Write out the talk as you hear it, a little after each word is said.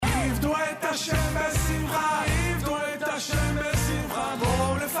את השם בשמחה, עבדו את השם בשמחה,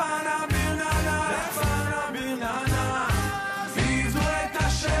 בואו לפניו ברננה, לפניו ברננה. עבדו את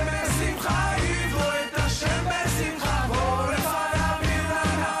השם בשמחה, עבדו את השם בשמחה, בואו לפניו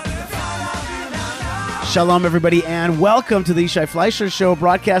ברננה, לפניו ברננה. Shalom, everybody, and welcome to the Yishai Fleisher Show,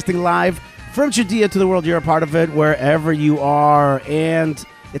 broadcasting live from Judea to the world. You're a part of it, wherever you are, and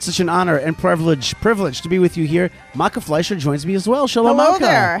it's such an honor and privilege to be with you here. Malka Fleisher joins me as well. Shalom, Hello Malka.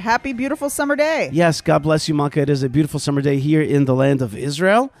 there. Happy, beautiful summer day. Yes, God bless you, Malka. It is a beautiful summer day here in the land of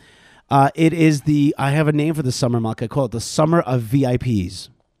Israel. It is I have a name for the summer, Malka. I call it the summer of VIPs.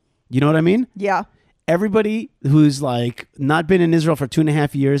 You know what I mean? Yeah. Everybody who's like not been in Israel for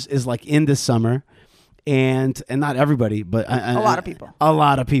 2.5 years is like in this summer. And not everybody, but A lot of people. A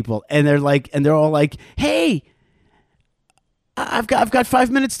lot of people. And they're all like, hey, I've got 5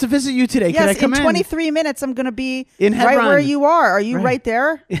 minutes to visit you today. Can I Yes, come in 23 minutes, I'm going to be In right Hebron. where you are. Are you Right. right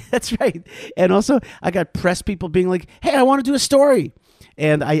there? That's right. And also, I got press people being like, hey, I want to do a story.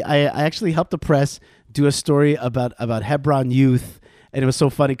 And I actually helped the press do a story about Hebron youth. And it was so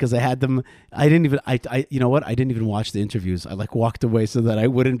funny because I had them. I didn't even watch the interviews. I walked away so that I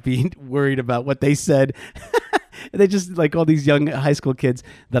wouldn't be worried about what they said. They just like all these young high school kids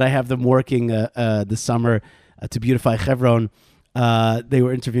that I have them working this summer to beautify Hebron. They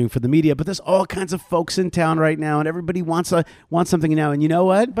were interviewing for the media, but there's all kinds of folks in town right now, and everybody wants something now. And you know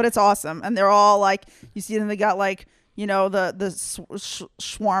what? But it's awesome. And they're all like, you see them, they got like, you know, the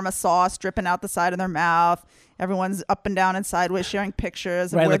shawarma sauce dripping out the side of their mouth. Everyone's up and down and sideways sharing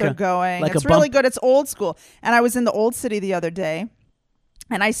pictures of Right, where like they're a- going. like It's a really bump- good. It's old school. And I was in the old city the other day,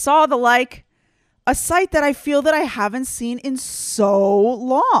 and I saw a site that I feel that I haven't seen in so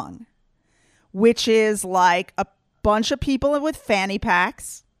long, which is like a bunch of people with fanny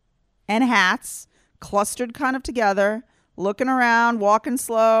packs and hats clustered kind of together, looking around, walking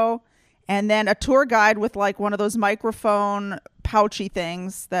slow, and then a tour guide with like one of those microphone pouchy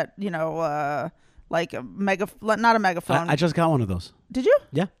things that, you know, like not a megaphone. I just got one of those. Did you?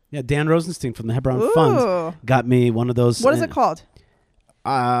 Yeah. Dan Rosenstein from the Hebron Ooh. Fund got me one of those. What is it called?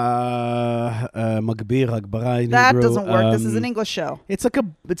 Magbir, Hagbara in That Hebrew. doesn't work. This is an English show. It's like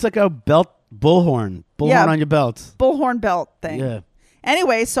a belt bullhorn Yeah. on your belt. Bullhorn belt thing. Yeah.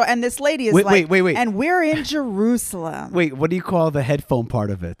 Anyway, and this lady is Wait. and we're in Jerusalem. Wait, what do you call the headphone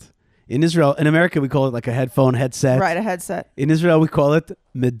part of it? In America, we call it like a headset. Right, a headset. In Israel, we call it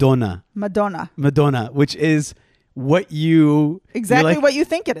Madonna, which is what you Exactly like, what you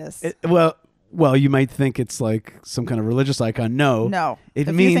think it is. Well, you might think it's like some kind of religious icon. No, if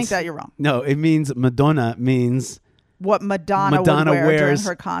you think that, you're wrong. No, it means Madonna means What Madonna would wear during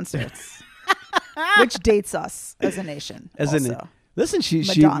her concerts, which dates us as a nation. Listen, she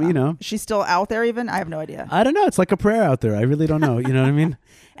Madonna. you know, she's still out there. Even I have no idea. I don't know. It's like a prayer out there. I really don't know. You know what I mean?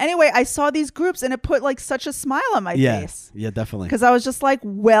 Anyway, I saw these groups and it put like such a smile on my face. Yeah, definitely. Because I was just like,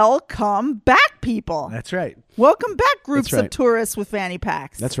 welcome back, people. That's right. Welcome back, groups That's right. of tourists with fanny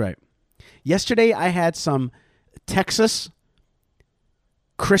packs. That's right. Yesterday, I had some Texas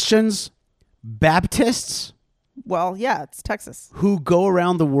Christians, Baptists Well, yeah, it's Texas. who go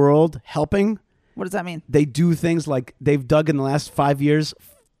around the world helping. What does that mean? They do things like they've dug in the last 5 years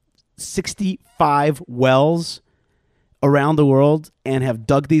 65 wells around the world and have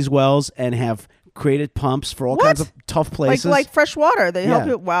dug these wells and have created pumps for all What? kinds of tough places. Like fresh water. They help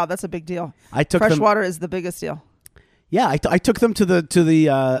Yeah. you. Wow, that's a big deal. I took fresh them. water is the biggest deal. Yeah, I took them to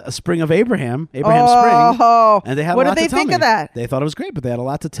the spring of Abraham Spring, Oh, and they had what a lot did they to tell think me. of that? They thought it was great, but they had a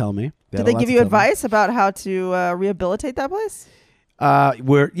lot to tell me. Did they give you advice about how to rehabilitate that place?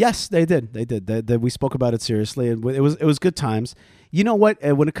 Yes, they did. They did. We spoke about it seriously, and it was good times. You know what?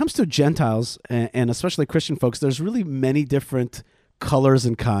 When it comes to Gentiles and especially Christian folks, there's really many different colors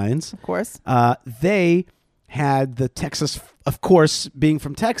and kinds. Of course. They had the Texas, of course, being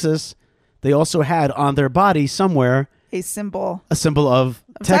from Texas, they also had on their body somewhere A symbol of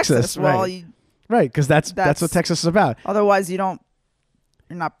Texas. Well, Right, right, because that's what Texas is about. Otherwise, you're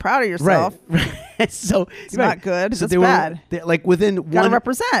not proud of yourself. Right. So It's not good. So That's they bad. Were like within Gotta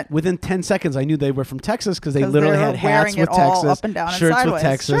represent. Within 10 seconds, I knew they were from Texas because they 'Cause literally they're had hats wearing with it all Texas, up and down and shirts with sideways.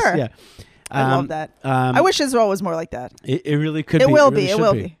 Texas. Sure. Yeah, I love that. I wish Israel was more like that. It really could. It be. will really be. It should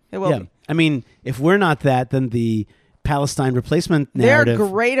will be. It will Yeah. be. I mean, if we're not that, then the Palestine replacement They're narrative.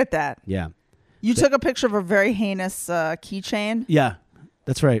 great at that. Yeah. You took a picture of a very heinous keychain Yeah,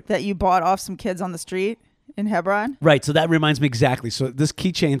 that's right. that you bought off some kids on the street in Hebron. Right. So that reminds me exactly. So this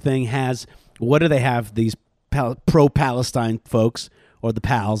keychain thing has, what do they have? These pro-Palestine folks, or the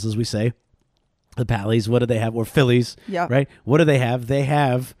pals, as we say, the Pallies. What do they have? Or Phillies. Yeah. Right. What do they have? They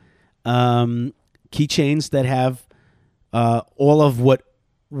have keychains that have all of what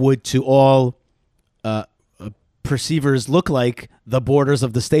would to all perceivers look like the borders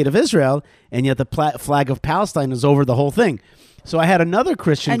of the state of Israel, and yet the flag of Palestine is over the whole thing. So I had another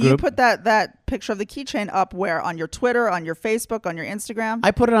Christian And group. you put that picture of the keychain up where? On your Twitter, on your Facebook, on your Instagram?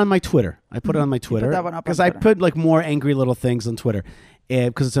 I put it on my Twitter. that one up on because I Twitter. put like more angry little things on Twitter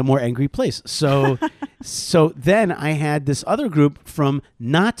because it's a more angry place. So, so then I had this other group from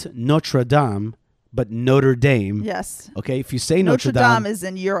not Notre Dame, but Notre Dame. Yes. Okay, if you say Notre Dame is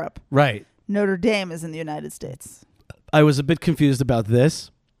in Europe. right. Notre Dame is in the United States. I was a bit confused about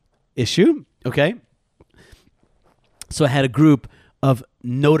this issue. Okay. So I had a group of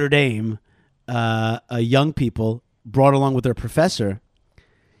Notre Dame young people brought along with their professor,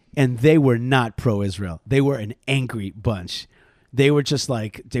 and they were not pro-Israel. They were an angry bunch. They were just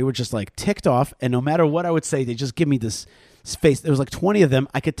like ticked off, and no matter what I would say, they just give me this face. There was like 20 of them.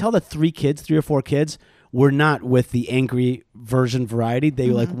 I could tell that 3 or 4 kids were not with the angry version variety. They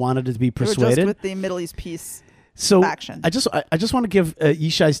like wanted to be They were persuaded. just with the Middle East peace So faction. I just want to give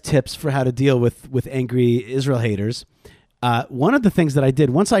Yishai's tips for how to deal with angry Israel haters. One of the things that I did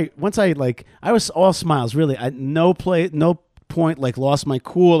once I was all smiles, really. No point like lost my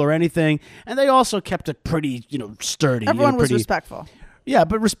cool or anything, and they also kept it pretty sturdy. Everyone was pretty, respectful. yeah,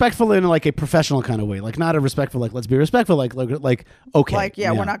 but respectful in like a professional kind of way, like not a respectful like let's be respectful like okay, Like,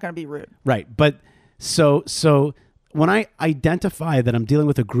 yeah, we're not going to be rude. right. But so when I identify that I'm dealing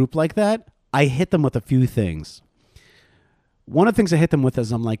with a group like that, I hit them with a few things. One of the things I hit them with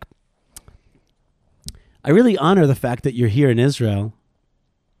is I'm like, I really honor the fact that you're here in Israel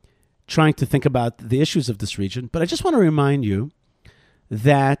trying to think about the issues of this region, but I just want to remind you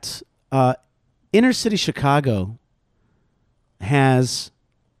that inner city Chicago has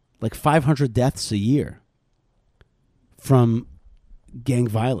like 500 deaths a year from gang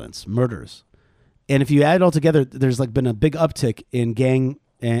violence, murders. And if you add it all together, there's like been a big uptick in gang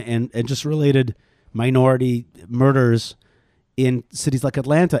and just related minority murders in cities like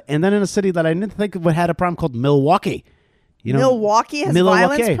Atlanta, and then in a city that I didn't think would had a problem called Milwaukee. Milwaukee has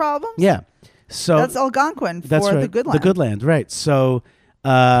violence problems? Yeah, so That's Algonquin that's for right, the good land. The good land, right? So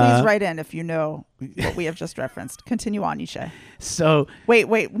Please write in if you know what we have just referenced. Continue on, Yishai. So Wait.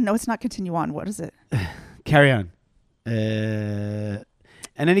 No, it's not continue on. What is it? carry on.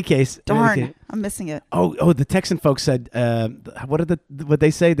 In any case, Darn, I'm missing it. Oh, the Texan folks said, what they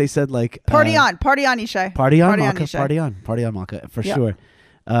say? They said like Party on, Yishai. Party on, Malka, Yishai. party on, Malka, for Yep. sure.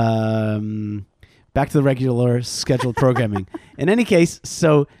 Back to the regular scheduled programming. In any case,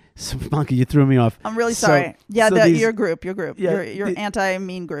 so Malka, you threw me off. I'm really sorry. Your group. Yeah, your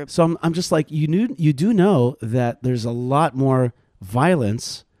anti-mean group. So I'm just like, you do know that there's a lot more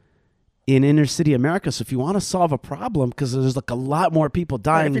violence in inner city America. So if you want to solve a problem, because there's like a lot more people Right,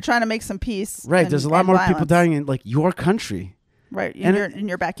 dying. if you're trying to make some peace. Right, there's a lot more people violence. dying in like your country. Right, And in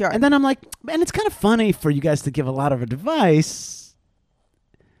your backyard. And then I'm like, man, it's kind of funny for you guys to give a lot of advice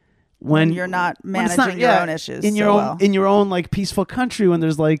when you're not when it's managing your own issues in your so own well. in your own like peaceful country when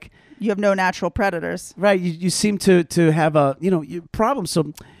there's like You have no natural predators. right. You seem to have a problem.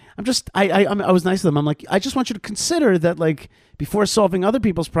 So I'm just I was nice to them. I'm like, I just want you to consider that like before solving other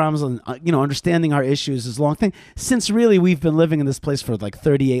people's problems and understanding our issues is a long thing. Since really we've been living in this place for like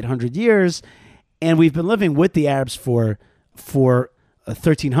 3,800 years, and we've been living with the Arabs for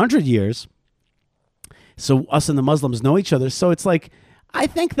 1,300 years. So us and the Muslims know each other. So it's like, I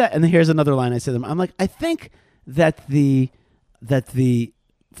think that, and here's another line I said to them. I'm like, I think that the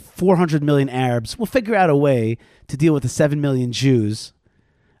 400 million Arabs will figure out a way to deal with the 7 million Jews.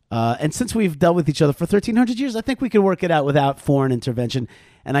 And since we've dealt with each other for 1,300 years, I think we could work it out without foreign intervention.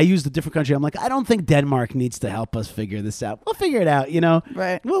 And I used a different country. I'm like, I don't think Denmark needs to help us figure this out. We'll figure it out,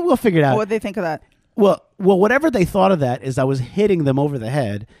 Right. We'll figure it out. What would they think of that? Well, whatever they thought of that is I was hitting them over the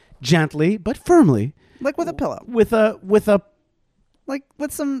head gently but firmly Like with a pillow. with a Like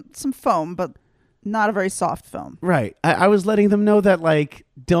with some foam, but not a very soft foam. right. I was letting them know that like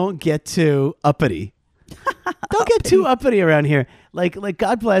don't get too uppity. Don't get too uppity around here. Like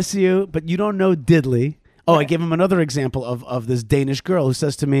God bless you, but you don't know diddly. Oh, I gave him another example of this Danish girl who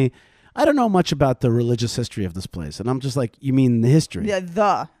says to me, I don't know much about the religious history of this place. And I'm just like, you mean the history? Yeah,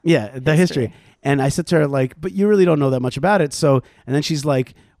 the history. And I said to her, like, but you really don't know that much about it. So, and then she's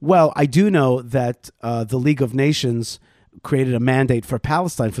like, well, I do know that the League of Nations created a mandate for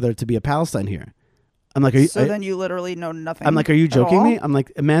Palestine, for there to be a Palestine here. I'm like, then you literally know nothing. I'm like, are you at joking all? me? I'm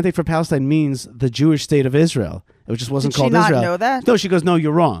like, a mandate for Palestine means the Jewish state of Israel. It just wasn't Did she called not Israel. know that? No, she goes, no,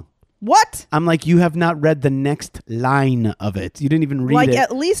 you're wrong. What? I'm like, you have not read the next line of it. You didn't even read Like it.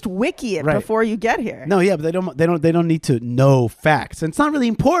 at least wiki it Right. before you get here. No, yeah, but they don't need to know facts. And it's not really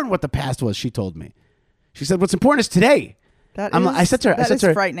important what the past was, she told me. She said, what's important is today. I said to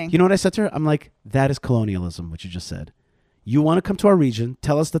her, frightening. You know what I said to her? I'm like, that is colonialism, what you just said. You want to come to our region,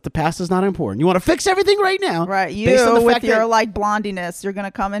 tell us that the past is not important. You want to fix everything right now. Right. You, based on the with fact your that, like blondiness, you're going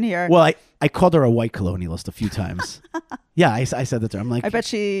to come in here. Well, I called her a white colonialist a few times. Yeah, I said that to her. I'm like, I bet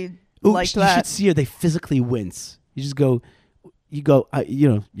she ooh, liked you that. should see her. They physically wince. You just go, you're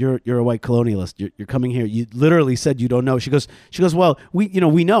a white colonialist. You're coming here. You literally said you don't know. She goes, well, we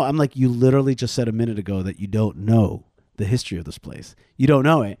know. I'm like, you literally just said a minute ago that you don't know the history of this place. You don't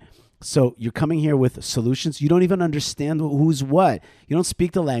know it. So you're coming here with solutions. You don't even understand who's what. You don't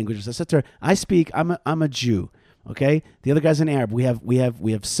speak the languages. I said to her, I speak. I'm a Jew. Okay. The other guy's an Arab. We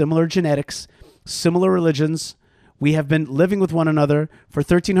have similar genetics, similar religions. We have been living with one another for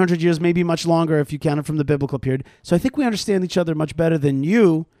 1,300 years, maybe much longer if you count it from the biblical period. So I think we understand each other much better than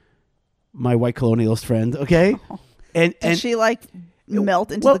you, my white colonialist friend. Okay. And Did she like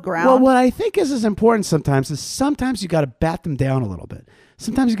melt into the ground? Well, what I think is important sometimes you got to bat them down a little bit.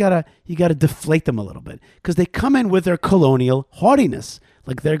 Sometimes you gotta deflate them a little bit because they come in with their colonial haughtiness,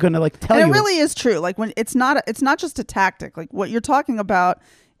 like they're gonna like tell you. And it really is true. Like when it's not just a tactic. Like what you're talking about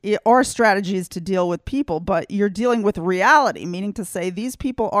are strategies to deal with people, but you're dealing with reality, meaning to say these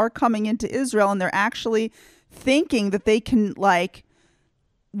people are coming into Israel and they're actually thinking that they can like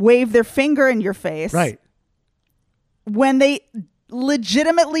wave their finger in your face, right? When they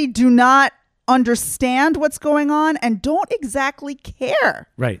legitimately do not understand what's going on and don't exactly care.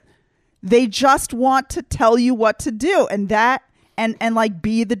 Right. They just want to tell you what to do and that and like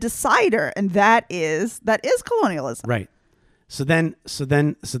be the decider, and that is colonialism. Right. So then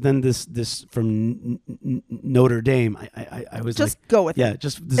this from Notre Dame. I was just like, go with yeah, it.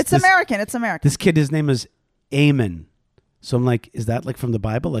 just It's American. It's American. This kid, his name is Amen. So I'm like, is that like from the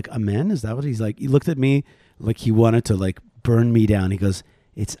Bible? Like amen? Is that what he's like? He looked at me like he wanted to like burn me down. He goes,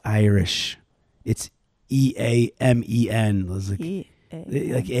 it's Irish. It's EAMEN. I was like,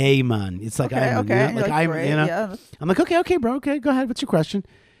 like amen. It's like okay, amen. okay. You know? Like I'm I'm, you know. Yeah. I'm like, okay, bro. Okay, go ahead. What's your question?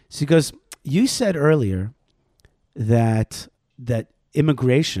 So he goes, you said earlier that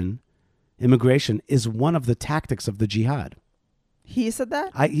immigration is one of the tactics of the jihad. He said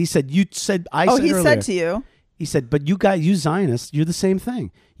that? He said he said to you. He said, but you Zionists, you're the same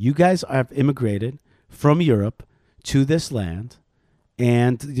thing. You guys have immigrated from Europe to this land,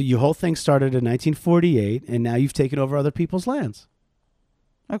 and your whole thing started in 1948, and now you've taken over other people's lands.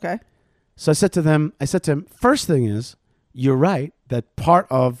 Okay. So I said to him, first thing is, you're right that part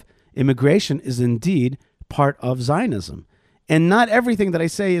of immigration is indeed part of Zionism. And not everything that I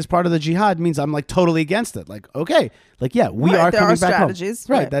say is part of the jihad means I'm like totally against it. Like, okay, like, yeah, we are coming back home.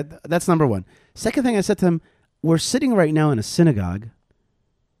 Right. That's number one. Second thing I said to him, we're sitting right now in a synagogue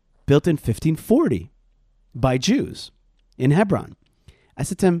built in 1540 by Jews in Hebron. I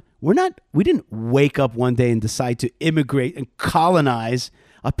said to him, we didn't wake up one day and decide to immigrate and colonize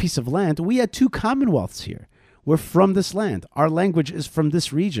a piece of land. We had two commonwealths here. We're from this land. Our language is from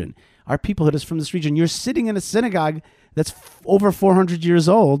this region. Our peoplehood is from this region. You're sitting in a synagogue that's over 400 years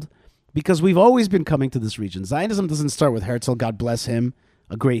old because we've always been coming to this region. Zionism doesn't start with Herzl, God bless him,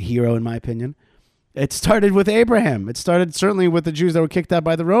 a great hero in my opinion. It started with Abraham. It started certainly with the Jews that were kicked out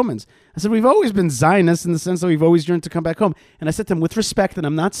by the Romans. I said, we've always been Zionists in the sense that we've always yearned to come back home. And I said to him, with respect, and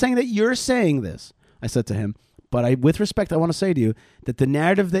I'm not saying that you're saying this, I said to him, but with respect, I want to say to you that the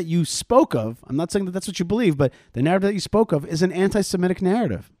narrative that you spoke of, I'm not saying that that's what you believe, but the narrative that you spoke of is an anti-Semitic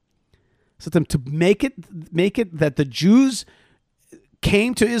narrative. I said to him, to make it that the Jews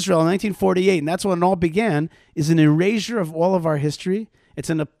came to Israel in 1948, and that's when it all began, is an erasure of all of our history. It's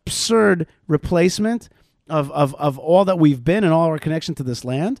an absurd replacement of all that we've been and all our connection to this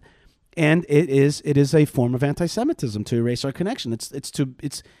land, and it is a form of anti-Semitism to erase our connection. It's a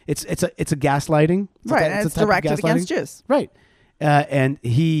gaslighting, It's directed against Jews, right? And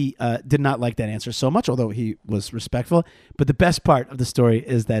he did not like that answer so much, although he was respectful. But the best part of the story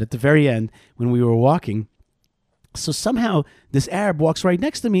is that at the very end, when we were walking, so somehow this Arab walks right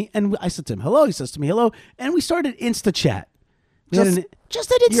next to me, and I said to him, hello. He says to me, hello. And we started Insta-chat. Just an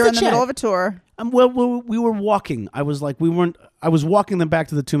Insta-chat. You're in the middle of a tour. Well, we were walking. I was walking them back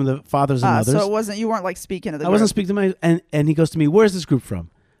to the tomb of the fathers and mothers. So you weren't like speaking to the group. I wasn't speaking to and he goes to me, where's this group from?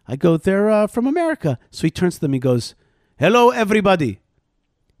 I go, they're from America. So he turns to them, he goes, hello, everybody.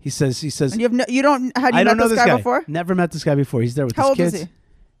 He says. And had you met this guy before? Never met this guy before. He's there with his kids. How old is he?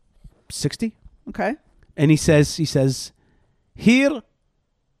 60. Okay. And he says, here,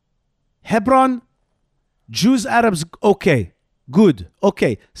 Hebron, Jews, Arabs, okay, good,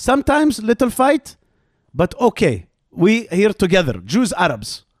 okay. Sometimes little fight, but okay. We here together, Jews,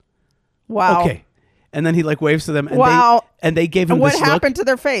 Arabs. Wow. Okay. And then he like waves to them. And Wow. they gave him And what this happened look. to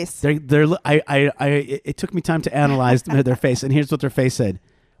their face? It took me time to analyze their face. And here's what their face said.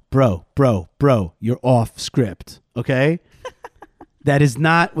 Bro, you're off script. Okay? That is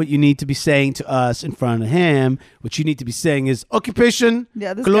not what you need to be saying to us in front of him. What you need to be saying is occupation,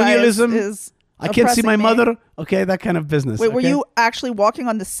 Yeah, this colonialism. guy is I can't see oppressing my me. mother. Okay, that kind of business. Wait, were okay? you actually walking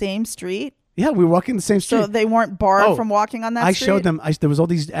on the same street? Yeah, we were walking the same street. So they weren't barred Oh, from walking on that I street? showed them. There was all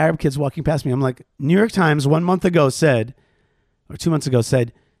these Arab kids walking past me. I'm like, New York Times 1 month ago said, or 2 months ago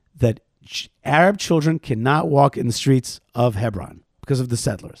said, that Arab children cannot walk in the streets of Hebron because of the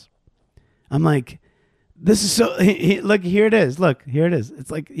settlers. I'm like, this is so. Look, here it is. Look, here it is.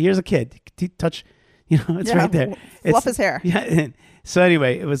 It's like, here's a kid. Touch, it's right there. Fluff his hair. Yeah. So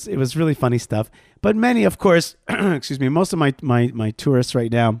anyway, it was really funny stuff. But many, of course, excuse me, most of my tourists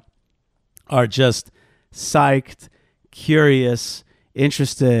right now are just psyched, curious,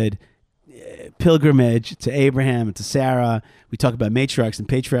 interested, pilgrimage to Abraham and to Sarah. We talk about matriarchs and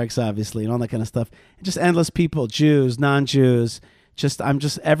patriarchs, obviously, and all that kind of stuff. And just endless people, Jews, non-Jews.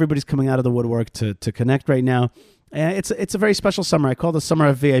 Everybody's coming out of the woodwork to connect right now. And it's a very special summer. I call it the summer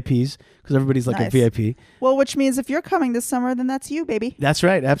of VIPs because everybody's like Nice. a VIP. Well, which means if you're coming this summer, then that's you, baby. That's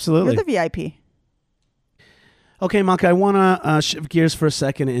right, absolutely. You're the VIP. Okay, Malka, I want to shift gears for a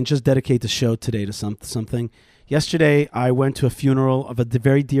second and just dedicate the show today to something. Yesterday, I went to a funeral of a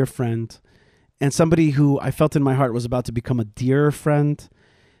very dear friend and somebody who I felt in my heart was about to become a dear friend,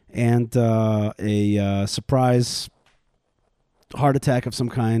 and a surprise heart attack of some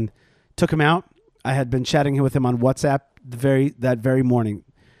kind took him out. I had been chatting with him on WhatsApp that very morning,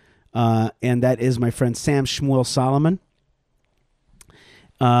 and that is my friend Sam Shmuel Solomon.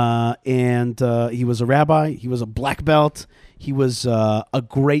 And he was a rabbi. He was a black belt. He was a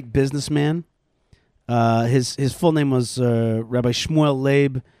great businessman. His full name was Rabbi Shmuel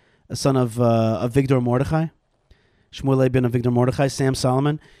Leib, a son of Avigdor Mordechai. Shmuel Leib ben Avigdor Mordechai, Sam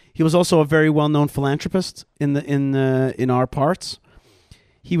Solomon. He was also a very well-known philanthropist in our parts.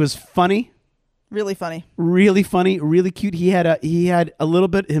 He was funny. Really funny. Really funny, really cute. He had a little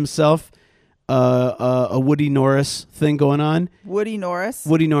bit himself a Woody Norris thing going on. Woody Norris.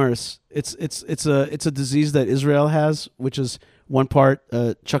 Woody Norris. It's a disease that Israel has, which is one part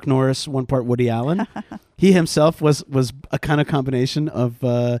Chuck Norris, one part Woody Allen. He himself was a kind of combination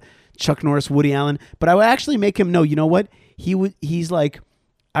of Chuck Norris, Woody Allen. But I would actually make him know. You know what? He's like,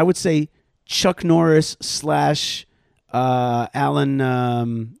 I would say Chuck Norris /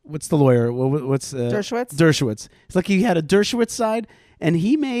 Alan. What's the lawyer? What's Dershowitz? Dershowitz. It's like he had a Dershowitz side. And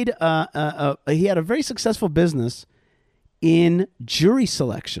he made he had a very successful business in jury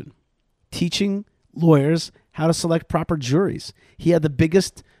selection, teaching lawyers how to select proper juries. He had the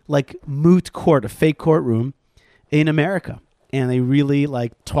biggest like moot court, a fake courtroom in America, and they really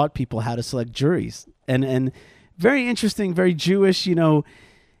like taught people how to select juries. And very interesting, very Jewish,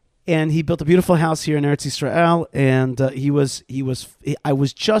 And he built a beautiful house here in Eretz Yisrael, and I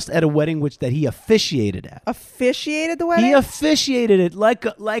was just at a wedding that he officiated at. Officiated the wedding? He officiated it like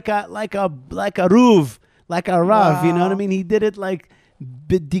a ruv, like a rav. You know what I mean? He did it like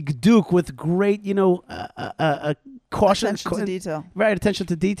b'dikduk with great, caution, Attention to detail. Right, attention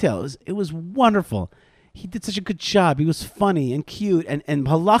to detail. It was wonderful. He did such a good job. He was funny and cute and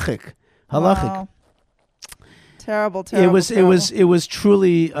halachic. Wow. Terrible. It was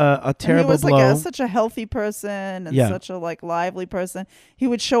truly a terrible he was blow. like such a healthy person and such a like lively person. He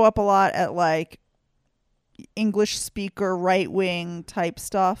would show up a lot at like English speaker right wing type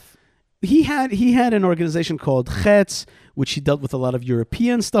stuff. He had an organization called Chetz, which he dealt with a lot of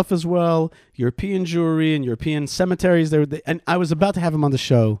European stuff as well, European jewelry and European cemeteries. And I was about to have him on the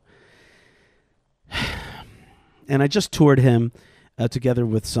show, and I just toured him. Together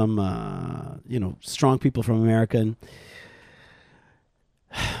with some, strong people from America, and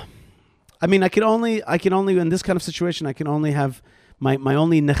I mean, I can only in this kind of situation, I can only have my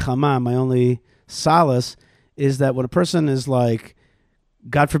only nechama, my only solace is that when a person is like,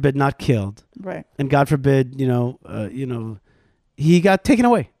 God forbid, not killed, right, and God forbid, he got taken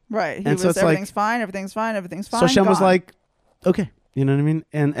away, right, he and was so it's everything's fine. So Hashem was gone. like, okay. You know what I mean?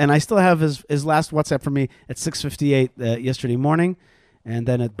 And I still have his last WhatsApp from me at 6:58 yesterday morning, and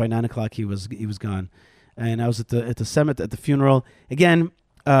then by 9 o'clock he was gone. And I was at the summit, at the funeral again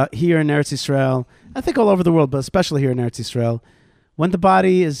here in Eretz Yisrael. I think all over the world, but especially here in Eretz Yisrael, when the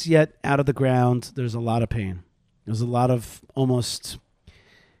body is yet out of the ground, there's a lot of pain. There's a lot of almost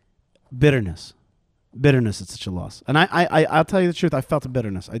bitterness. Bitterness at such a loss. And I'll tell you the truth. I felt a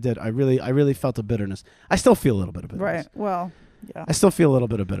bitterness. I did. I really felt a bitterness. I still feel a little bit of bitterness. Right. Well. Yeah. I still feel a little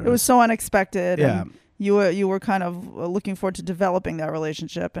bit of bitterness. It was so unexpected. Yeah. And you were kind of looking forward to developing that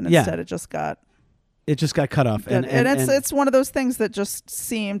relationship, and instead it just got It just got cut off. Good. And it's one of those things that just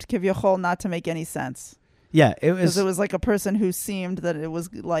seemed kivyachol not to make any sense. Yeah, it was like a person who seemed that it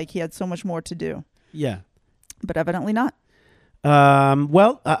was like he had so much more to do. Yeah. But evidently not. I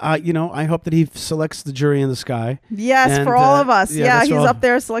hope that he selects the jury in the sky. Yes, and, for all of us. Yeah, he's up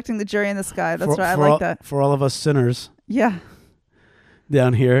there selecting the jury in the sky. That's right. I like that. For all of us sinners. Yeah.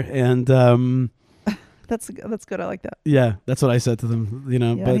 Down here. And that's good. I like that. Yeah, that's what I said to them.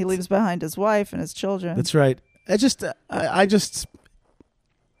 Yeah, but he leaves behind his wife and his children. That's right. It just it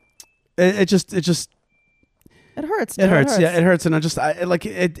hurts. It hurts. Yeah, it hurts. And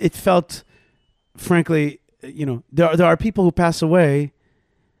it felt, frankly, there are people who pass away,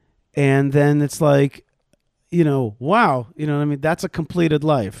 and then it's like, wow, that's a completed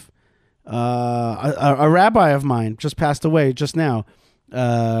life. A rabbi of mine just passed away just now.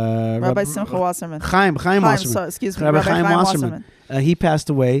 Rabbi Simcha Wasserman. Chaim Wasserman. So, excuse me, Rabbi Chaim Wasserman. He passed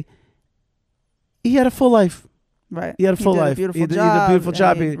away. He had a full life. Right. He had a full life. He did a beautiful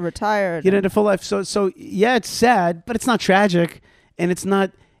job. He retired. He had a full life. So yeah, it's sad, but it's not tragic, and it's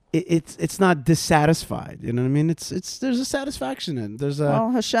not dissatisfied. You know what I mean? There's a satisfaction in it.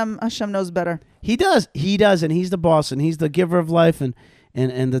 Hashem knows better. He does, and he's the boss, and he's the giver of life, and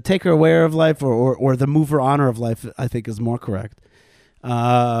the taker away of life, or the mover honor of life, I think is more correct.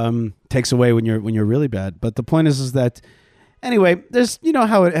 Takes away when you're really bad. But the point is that anyway, there's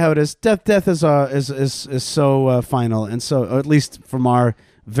how it is. Death is so final, and so, or at least from our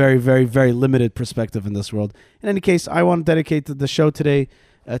very, very, very limited perspective in this world. In any case, I want to dedicate the show today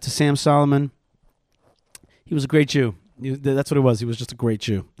to Sam Solomon. He was a great Jew. That's what it was. He was just a great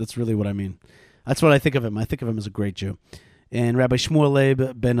Jew. That's really what I mean. That's what I think of him. I think of him as a great Jew. And Rabbi Shmuel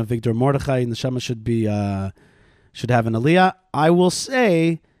Leib ben Avigdor Mordechai in the Shema should have an aliyah. I will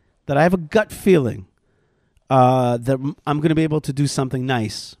say that I have a gut feeling that I'm going to be able to do something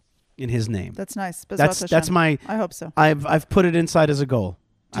nice in his name. That's nice. That's my. I hope so. I've put it inside as a goal.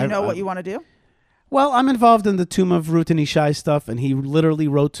 Do you know what you want to do? Well, I'm involved in the Tomb of Ruth and Yishai stuff, and he literally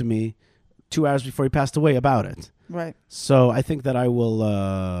wrote to me 2 hours before he passed away about it. Right. So I think that I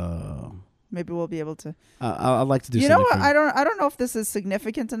will. Maybe we'll be able to. I'd like to do. You know what? I don't know if this is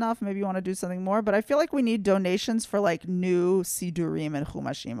significant enough. Maybe you want to do something more, but I feel like we need donations for like new sidurim and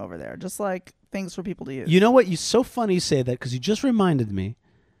chumashim over there, just like things for people to use. You know what? You're so funny you say that because you just reminded me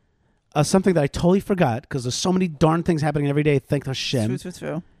of something that I totally forgot because there's so many darn things happening every day. Thank Hashem.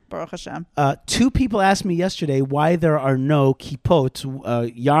 Baruch Hashem. 2 people asked me yesterday why there are no kippot,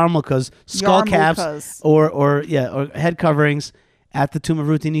 yarmulkes, skull caps, or head coverings at the Tomb of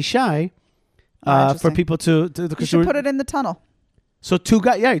Ruth and Yishai. For people to you should put it in the tunnel. So 2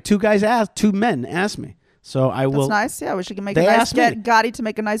 men asked me. So I will. That's nice. Yeah, we should make a nice. Get Gotti to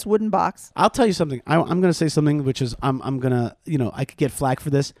make a nice wooden box. I'll tell you something. I'm going to say something which is I'm going to I could get flack for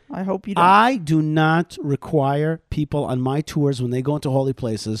this. I hope you don't. I do not require people on my tours when they go into holy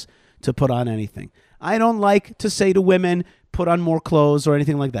places to put on anything. I don't like to say to women put on more clothes or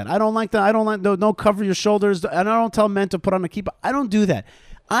anything like that. I don't like that. I don't like no cover your shoulders, and I don't tell men to put on a kippah. I don't do that.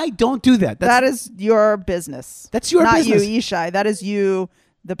 I don't do that. That is your business. That's your business. Not you, Yishai. That is you,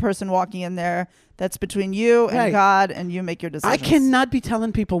 the person walking in there. That's between you and God, and you make your decisions. I cannot be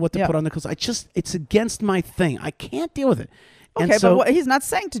telling people what to put on their clothes. It's against my thing. I can't deal with it. Okay, but he's not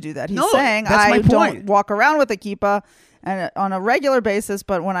saying to do that. He's saying I don't walk around with a kippah and on a regular basis,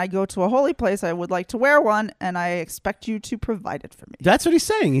 but when I go to a holy place, I would like to wear one, and I expect you to provide it for me. That's what he's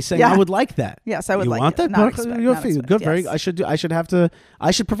saying. He's saying I would like that. Yes, I would like want it. That? Good, very. I should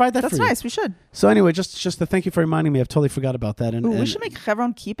provide that. That's for you. nice. We should. So anyway, just to thank you for reminding me. I've totally forgot about that. And we should make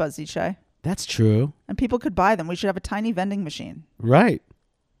Chevron kippahs, Yishai. That's true. And people could buy them. We should have a tiny vending machine. Right.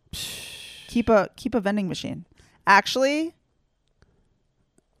 Kippah vending machine. Actually,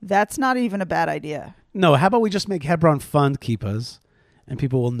 that's not even a bad idea. No, how about we just make Hebron Fund kippahs, and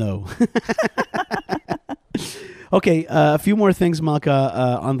people will know. Okay, a few more things,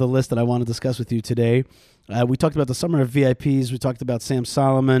 Malka, on the list that I want to discuss with you today. We talked about the summer of VIPs. We talked about Sam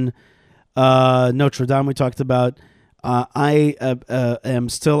Solomon. Notre Dame we talked about. I am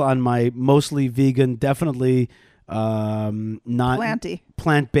still on my mostly vegan, definitely not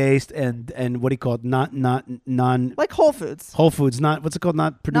plant-based and what do you call it? Not non like Whole Foods. Whole Foods, not what's it called?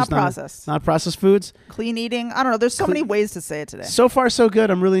 Not processed. Not processed foods. Clean eating. I don't know. There's so many ways to say it today. So far, so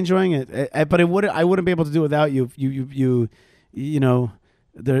good. I'm really enjoying it. But I wouldn't be able to do it without you. You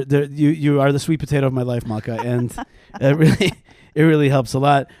are the sweet potato of my life, Malka, and it really helps a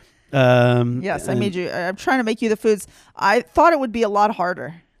lot. Yes, I made you. I'm trying to make you the foods. I thought it would be a lot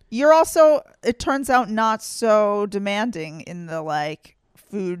harder. You're also, it turns out, not so demanding in the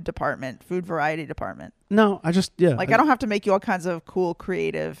food variety department. No, I just I don't have to make you all kinds of cool,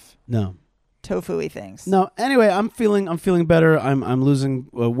 creative. No. tofu-y things. No. Anyway, I'm feeling better. I'm losing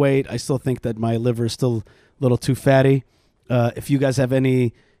weight. I still think that my liver is still a little too fatty. If you guys have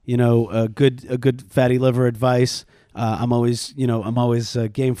any, a good fatty liver advice, I'm always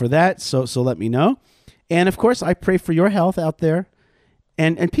game for that. So let me know. And of course, I pray for your health out there.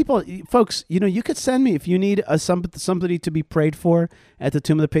 And people, folks, you could send me if you need somebody to be prayed for at the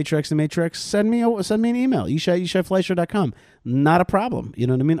Tomb of the Patriarchs and Matriarchs. Send me an email, Yishai@Fleisher.com. Not a problem. You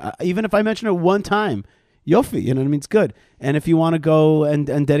know what I mean? Even if I mention it one time, yofi. You know what I mean? It's good. And if you want to go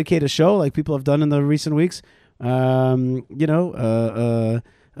and dedicate a show like people have done in the recent weeks, like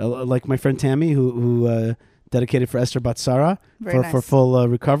my friend Tammy who dedicated for Esther Batsara for full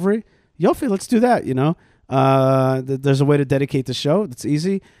recovery. Yofi, let's do that. There's a way to dedicate the show. It's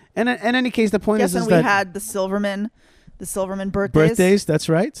easy. And in any case, the point is and that we had the Silverman birthdays. Birthdays, that's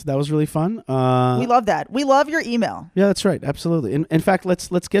right. That was really fun. We love that. We love your email. Yeah, that's right. Absolutely. In fact,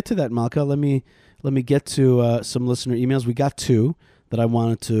 let's get to that, Malka. Let me get to some listener emails. We got two that I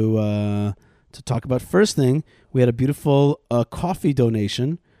wanted to talk about. First thing, we had a beautiful coffee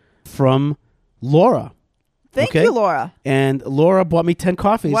donation from Laura. Thank you, Laura. And Laura bought me 10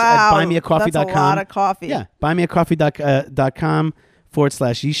 coffees at buymeacoffee.com. That's a lot of coffee. Yeah,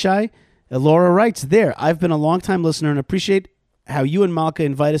 buymeacoffee.com/Yishai. Laura writes there, I've been a long-time listener and appreciate how you and Malka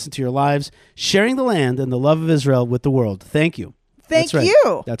invite us into your lives, sharing the land and the love of Israel with the world. Thank you. Thank That's you.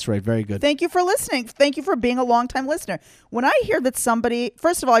 Right. That's right. Very good. Thank you for listening. Thank you for being a long-time listener. When I hear that somebody,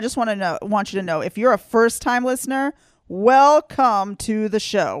 first of all, I just want you to know, if you're a first-time listener, welcome to the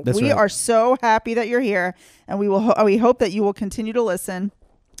show. That's we right. are so happy that you're here, and we hope that you will continue to listen.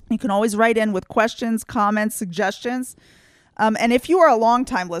 You can always write in with questions, comments, suggestions. And if you are a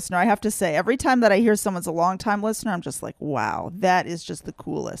long-time listener, I have to say, every time that I hear someone's a long-time listener, I'm just like, wow, that is just the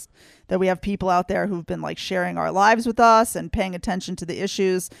coolest. That we have people out there who've been like sharing our lives with us and paying attention to the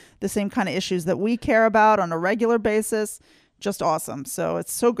issues, the same kind of issues that we care about on a regular basis. Just awesome. So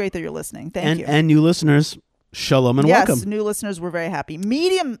it's so great that you're listening. Thank you. And new listeners, shalom and welcome. Yes, new listeners, we're very happy.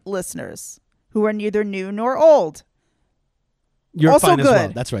 Medium listeners who are neither new nor old. You're also fine good. as well.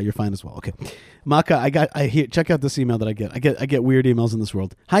 That's right. You're fine as well. Okay. Maka, check out this email that I get. I get weird emails in this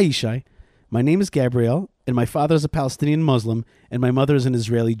world. Hi, Yishai. My name is Gabrielle, and my father is a Palestinian Muslim, and my mother is an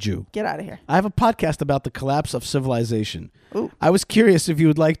Israeli Jew. Get out of here. I have a podcast about the collapse of civilization. Ooh. I was curious if you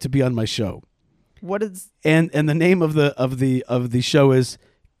would like to be on my show. What is And the name of the show is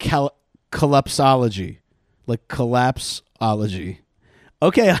Collapsology. Like collapsology.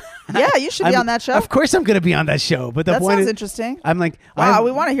 Okay. Yeah, you should be on that show. Of course I'm going to be on that show. But the that point sounds is, interesting. I'm like, wow,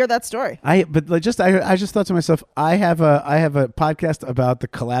 we want to hear that story. I just thought to myself, I have a podcast about the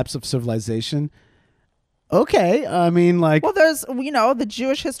collapse of civilization. Okay. I mean, like, Well, there's, the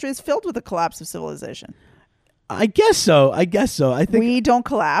Jewish history is filled with the collapse of civilization. I guess so. I think We don't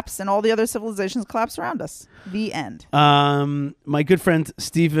collapse, and all the other civilizations collapse around us. The end. My good friend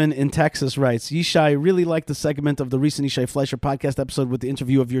Stephen in Texas writes, Yishai, really liked the segment of the recent Yishai Fleisher podcast episode with the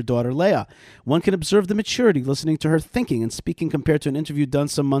interview of your daughter, Leah. One can observe the maturity listening to her thinking and speaking compared to an interview done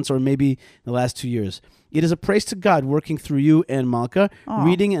some months or maybe the last 2 years. It is a praise to God working through you and Malka,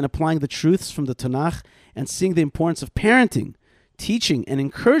 reading and applying the truths from the Tanakh and seeing the importance of parenting, teaching, and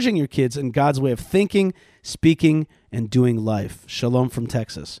encouraging your kids in God's way of thinking, speaking, and doing life. Shalom from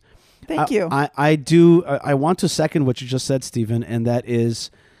Texas. Thank you. I want to second what you just said, Stephen, and that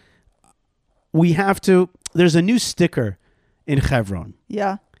is there's a new sticker in Hebron.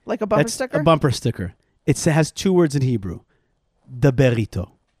 Yeah, like a bumper sticker? A bumper sticker. It has 2 words in Hebrew.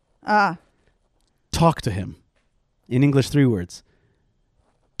 Daberito. Talk to him. In English, 3 words.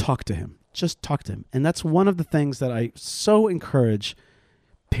 Talk to him. Just talk to him. And that's one of the things that I so encourage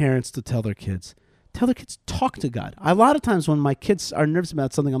parents to tell their kids. Tell their kids, talk to God. A lot of times when my kids are nervous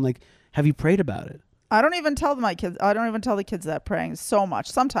about something, I'm like, have you prayed about it? I don't even tell my kids. I don't even tell the kids that praying so much.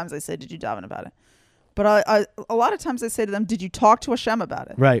 Sometimes I say, did you daven about it? But a lot of times I say to them, did you talk to Hashem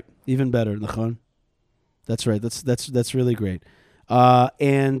about it? Right. Even better. Nachon. That's right. That's really great. Not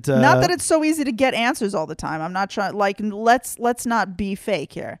that it's so easy to get answers all the time. I'm not trying, let's not be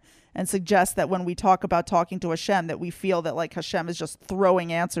fake here and suggest that when we talk about talking to Hashem, that we feel that like Hashem is just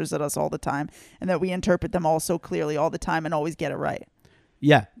throwing answers at us all the time and that we interpret them all so clearly all the time and always get it right.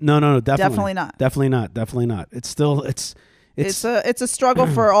 Yeah. No, definitely not. Definitely not. It's still, it's a struggle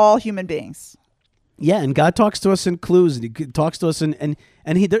for all human beings. Yeah, and God talks to us in clues, and He talks to us and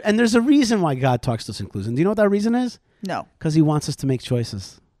there's a reason why God talks to us in clues. And do you know what that reason is? No. Because He wants us to make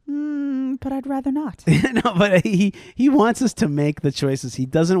choices. But I'd rather not. No, but he wants us to make the choices. He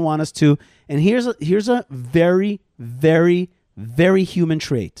doesn't want us to. And here's a very, very, very human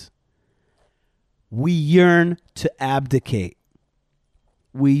trait. We yearn to abdicate.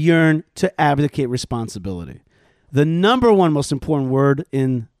 we yearn to abdicate responsibility. The number one most important word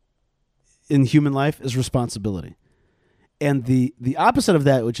in human life is responsibility. And the opposite of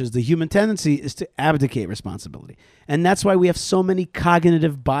that, which is the human tendency, is to abdicate responsibility. And that's why we have so many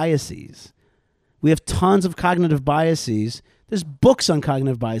cognitive biases. We have tons of cognitive biases. There's books on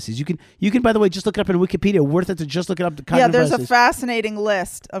cognitive biases. You can, by the way, just look it up in Wikipedia. Worth it to just look it up. Cognitive biases. A fascinating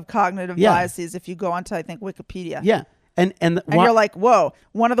list of cognitive biases if you go onto, I think, Wikipedia. Yeah. And you're like, whoa.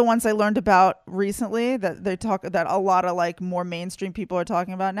 One of the ones I learned about recently that a lot of like more mainstream people are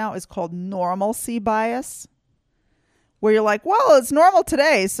talking about now is called normalcy bias, where you're like, well, it's normal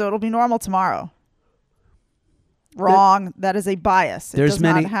today, so it'll be normal tomorrow. Wrong. That is a bias. It does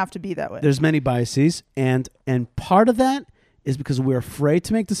not have to be that way. There's many biases, and part of that is because we're afraid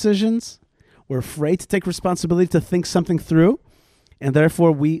to make decisions. We're afraid to take responsibility, to think something through, and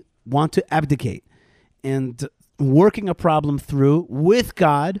therefore we want to abdicate. And working a problem through with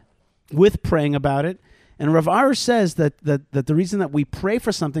God, with praying about it. And Rav Arush says that the reason that we pray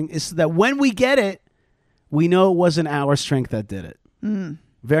for something is so that when we get it, we know it wasn't our strength that did it.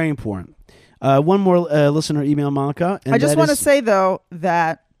 Very important. One more listener email, Malka. I just want to say, though,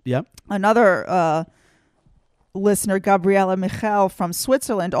 that another listener, Gabriela Michel from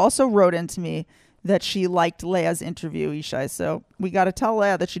Switzerland, also wrote into me that she liked Leah's interview, Yishai. So we got to tell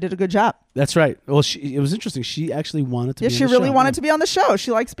Leah that she did a good job. That's right. Well, it was interesting. She actually wanted to be on the show. Yeah, she really wanted to be on the show.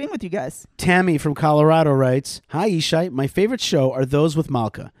 She likes being with you guys. Tammy from Colorado writes, "Hi, Yishai. My favorite show are those with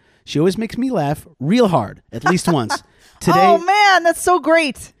Malka. She always makes me laugh real hard, at least once. Today, oh, man, that's so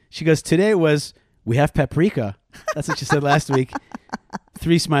great." She goes, "Today was, we have paprika." That's what she said last week.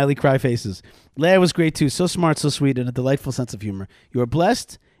 3 smiley cry faces. Leah was great, too. So smart, so sweet, and a delightful sense of humor. You are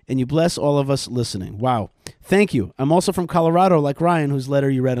blessed, and you bless all of us listening. Wow. Thank you. I'm also from Colorado, like Ryan, whose letter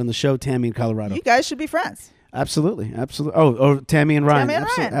you read on the show, Tammy in Colorado. You guys should be friends. Absolutely. Oh, Tammy and Ryan. Tammy and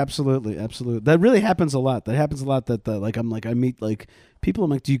Ryan. Absolutely. That really happens a lot. I meet like people. I'm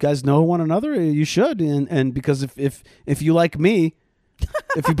like, do you guys know one another? You should. And because if you like me,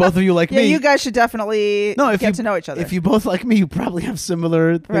 if you both of you like me, you guys should definitely get to know each other. If you both like me, you probably have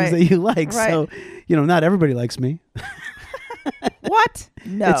similar things that you like. Right. So, not everybody likes me. What?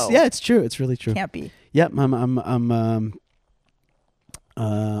 No. It's true. It's really true. Can't be. Yep. I'm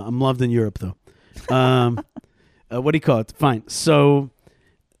loved in Europe though. What do you call it? Fine. So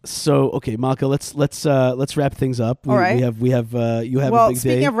okay, Malka, let's wrap things up. All right. You have a big day. Well,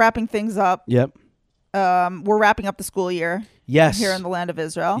 speaking of wrapping things up. Yep. We're wrapping up the school year. Yes. Here in the land of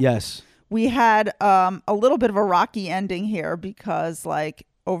Israel. Yes. We had a little bit of a rocky ending here because like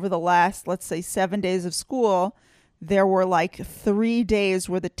over the last, let's say 7 days of school, there were like 3 days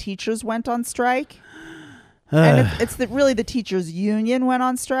where the teachers went on strike. And it's really the teachers union went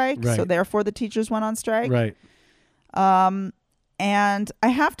on strike. Right. So therefore the teachers went on strike. Right. And I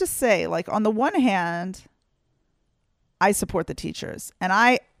have to say, like, on the one hand, I support the teachers, and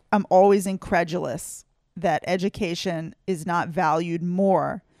I am always incredulous that education is not valued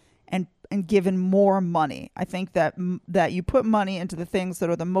more and given more money. I think that you put money into the things that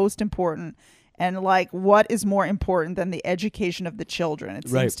are the most important, and like, what is more important than the education of the children? It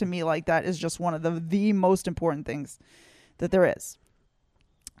seems to me like that is just one of the most important things that there is.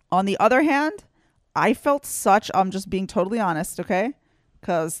 On the other hand, I felt I'm just being totally honest, okay?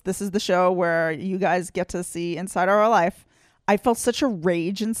 Because this is the show where you guys get to see inside our life. I felt such a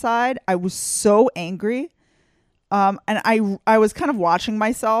rage inside. I was so angry. And I was kind of watching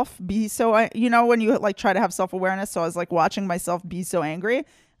myself be so, when you like try to have self-awareness. So I was like watching myself be so angry.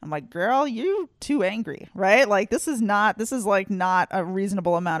 I'm like, girl, you too angry, right? Like this is like not a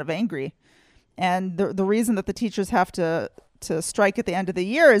reasonable amount of angry. And the reason that the teachers have to strike at the end of the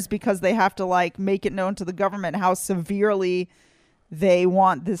year is because they have to like make it known to the government how severely they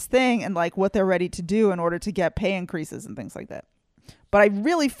want this thing and like what they're ready to do in order to get pay increases and things like that. But I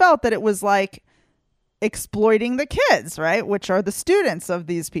really felt that it was like exploiting the kids, right? Which are the students of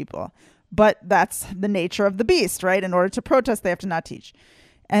these people. But that's the nature of the beast, right? In order to protest, they have to not teach.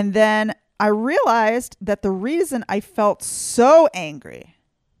 And then I realized that the reason I felt so angry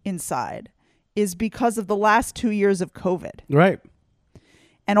inside is because of the last 2 years of COVID. Right.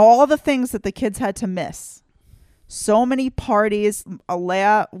 And all the things that the kids had to miss. So many parties.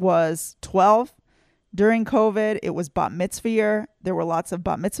 Alea was 12 during COVID. It was bat mitzvah year. There were lots of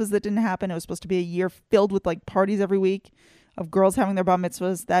bat mitzvahs that didn't happen. It was supposed to be a year filled with like parties every week of girls having their bat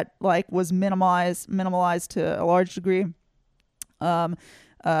mitzvahs. That like was minimalized to a large degree.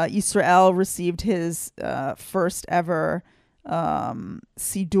 Israel received his first ever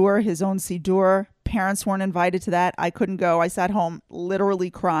Sidur, his own Sidur. Parents weren't invited to that. I couldn't go. I sat home literally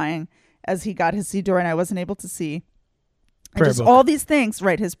crying as he got his Sidur and I wasn't able to see. And just all these things,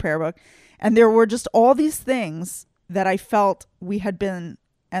 right, his prayer book. And there were just all these things that I felt we had been,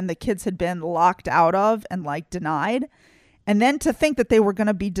 and the kids had been locked out of and like denied. And then to think that they were going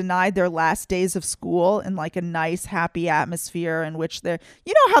to be denied their last days of school in like a nice, happy atmosphere in which they're,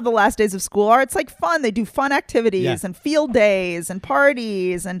 you know how the last days of school are. It's like fun. They do fun activities and field days and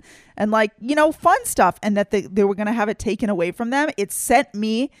parties and like, you know, fun stuff. And that they were going to have it taken away from them. It sent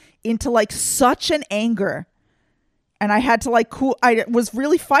me into like such an anger. And I had to like I was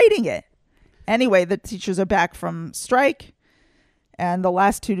really fighting it. Anyway, the teachers are back from strike. And the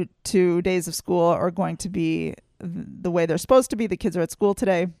last two days of school are going to be the way they're supposed to be. The kids are at school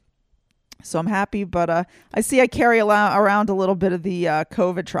today, so I'm happy. But I see I carry around a little bit of the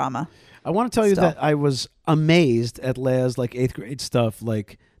COVID trauma. I want to tell you that I was amazed at Leah's like 8th grade stuff.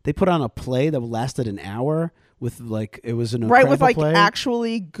 Like they put on a play that lasted an hour with like it was an incredible with like play.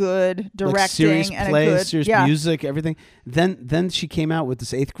 Actually good directing like serious and play, a good serious music, everything. Then she came out with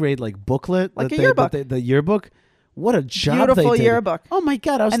this 8th grade like booklet, like a yearbook. The yearbook. What a job! Beautiful they did. yearbook. Oh my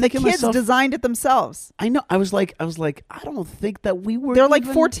God! I was thinking the kids myself, designed it themselves. I know. I was like, I don't think that we were. They're like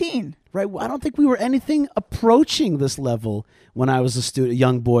 14, right? I don't think we were anything approaching this level when I was a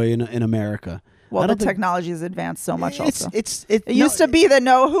young boy in America. Well, the technology has advanced so much. It used to be that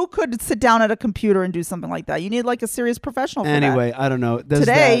who could sit down at a computer and do something like that? You need like a serious professional. For anyway, that. I don't know.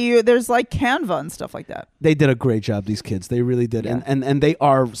 There's like Canva and stuff like that. They did a great job. These kids, they really did, and they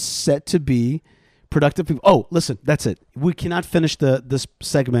are set to be productive people. Oh, listen, that's it. We cannot finish this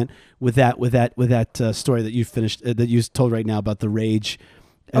segment with that story that you finished that you told right now about the rage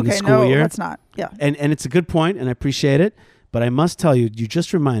and the school year. No, let's not. Yeah, and it's a good point, and I appreciate it. But I must tell you, you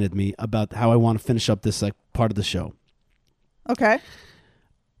just reminded me about how I want to finish up this like part of the show. Okay.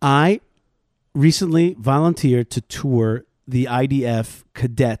 I recently volunteered to tour the IDF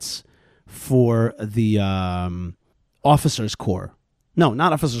cadets for the officers corps. No,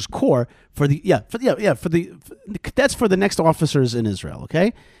 not officers corps, for the cadets for the next officers in Israel.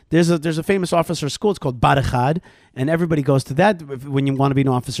 Okay, there's a famous officers school. It's called Barachad, and everybody goes to that when you want to be an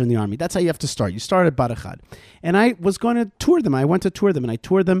officer in the army. That's how you have to start. You start at Barachad, and I was going to tour them. I went to tour them, and I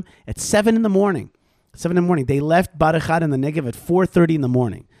toured them at 7 in the morning. 7 in the morning. They left Barachad in the Negev at 4:30 in the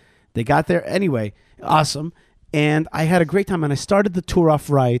morning. They got there anyway. Awesome. And I had a great time, and I started the tour off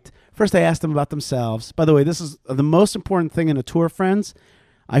right. First, I asked them about themselves. By the way, this is the most important thing in a tour, friends,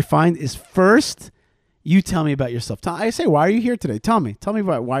 I find, is first, you tell me about yourself. I say, why are you here today? Tell me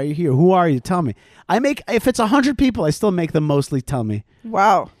about why are you here? Who are you? Tell me. If it's 100 people, I still make them mostly tell me.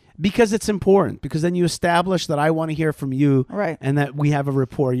 Wow. Because it's important. Because then you establish that I want to hear from you. Right. And that we have a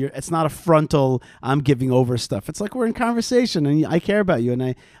rapport. It's not a frontal, I'm giving over stuff. It's like we're in conversation and I care about you and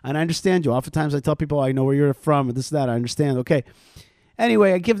I understand you. Oftentimes I tell people I know where you're from and this, that. I understand. Okay.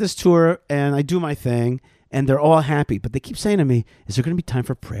 Anyway, I give this tour and I do my thing and they're all happy. But they keep saying to me, is there going to be time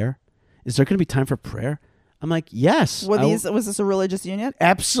for prayer? Is there going to be time for prayer? I'm like, yes. Was this a religious unit?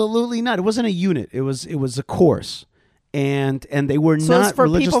 Absolutely not. It wasn't a unit. It was a course. And they were so not it's for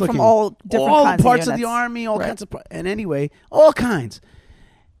religious people looking. from all different all kinds parts of of the units. army, all kinds of and anyway, all kinds.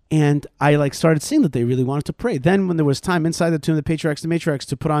 And I like started seeing that they really wanted to pray. Then when there was time inside the tomb of the patriarchs and matriarchs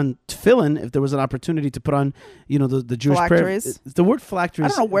to put on tefillin, if there was an opportunity to put on, the Jewish phylacteries. prayer. The word phylacteries. I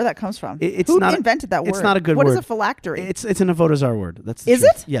don't know where that comes from. Who invented that word? It's not a good word. word. What is a phylactery? It's an avodah zarah word. That's the is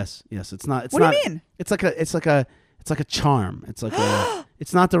truth. it? Yes. It's not. It's what not, do you mean? It's like a charm. It's like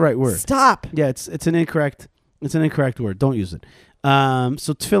it's not the right word. Stop. Yeah. It's an incorrect word. Don't use it.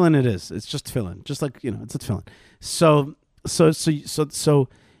 So tefillin it is. It's just tefillin. Just like, it's a tefillin. So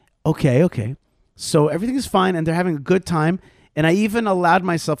okay. So everything is fine and they're having a good time. And I even allowed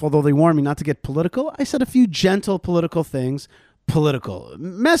myself, although they warned me not to get political, I said a few gentle political things. Political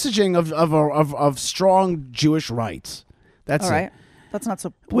messaging of strong Jewish rights. That's all right. it. That's not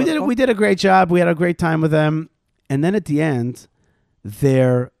so political. We did a great job. We had a great time with them. And then at the end,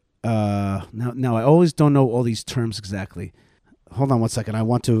 they're now I always don't know all these terms exactly. Hold on 1 second. I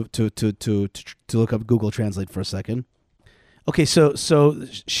want to look up Google Translate for a second. Okay, so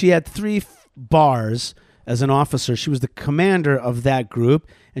she had 3 bars as an officer. She was the commander of that group,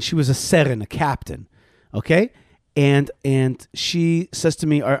 and she was a seren, a captain. Okay, and she says to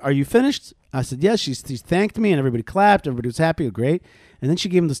me, "Are you finished?" I said, "Yes." She thanked me, and everybody clapped. Everybody was happy, great. And then she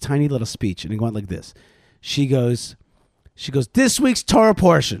gave him this tiny little speech, and it went like this. She goes, "This week's Torah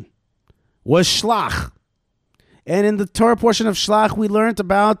portion was Shlach. And in the Torah portion of Shlach, we learned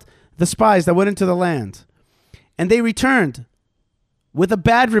about the spies that went into the land. And they returned with a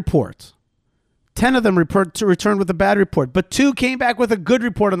bad report. 10 of them returned with a bad report, but 2 came back with a good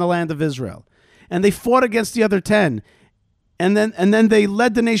report on the land of Israel. And they fought against the other 10. And then they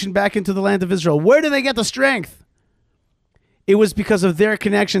led the nation back into the land of Israel. Where do they get the strength? It was because of their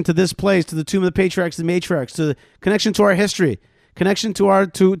connection to this place, to the tomb of the patriarchs and matriarchs, to the connection to our history, connection to our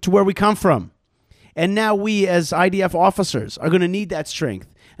to where we come from. And now we, as IDF officers, are going to need that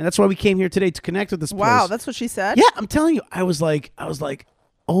strength. And that's why we came here today, to connect with this place. Wow, that's what she said? Yeah, I'm telling you. I was like,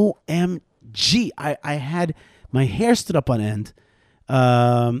 OMG. I had my hair stood up on end.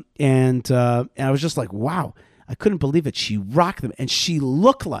 And I was just like, wow. I couldn't believe it. She rocked them. And she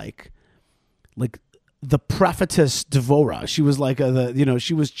looked like the prophetess Devorah. She was like,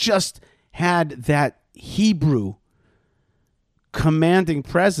 she was just had that Hebrew commanding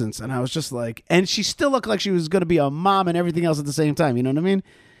presence. And I was just like, and she still looked like she was going to be a mom and everything else at the same time. You know what I mean?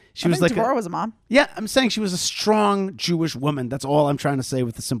 She was like Devorah was a mom. Yeah, I'm saying she was a strong Jewish woman. That's all I'm trying to say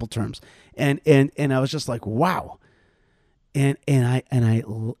with the simple terms. And I was just like, wow. And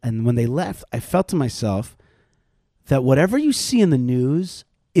when they left, I felt to myself that whatever you see in the news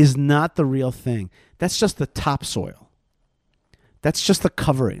is not the real thing. That's just the topsoil. That's just the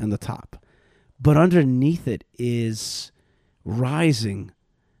covering on the top. But underneath it is rising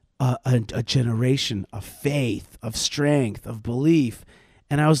a generation of faith, of strength, of belief.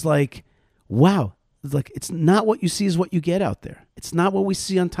 And I was like, wow, it's not what you see is what you get out there. It's not what we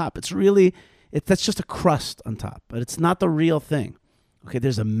see on top. It's really, that's just a crust on top, but it's not the real thing. Okay,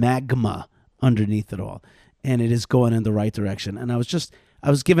 there's a magma underneath it all, and it is going in the right direction. And I was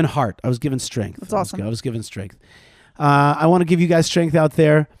given heart. I was given strength. That's awesome. I was given strength. I want to give you guys strength out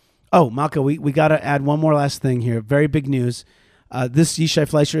there. Oh, Malka, we got to add one more last thing here. Very big news. This Yishai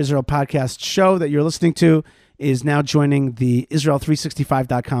Fleisher Israel podcast show that you're listening to is now joining the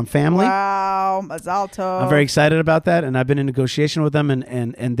Israel365.com family. Wow, Mazal Tov. I'm very excited about that, and I've been in negotiation with them,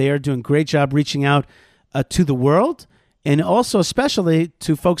 and they are doing a great job reaching out to the world, and also especially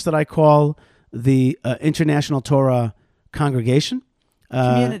to folks that I call the International Torah Congregation.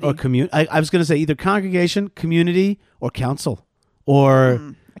 Community. Or I was going to say either congregation, community, or council.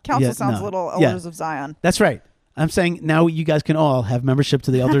 Or A council sounds a little Elders of Zion. That's right. I'm saying now you guys can all have membership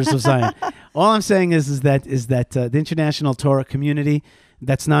to the Elders of Zion. All I'm saying is that the International Torah community,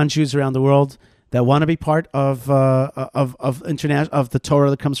 that's non-Jews around the world that want to be part of the Torah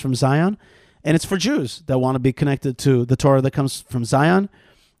that comes from Zion, and it's for Jews that want to be connected to the Torah that comes from Zion,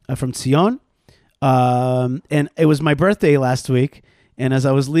 from Zion. And it was my birthday last week, and as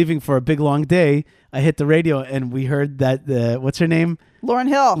I was leaving for a big long day, I hit the radio and we heard that what's her name? Lauren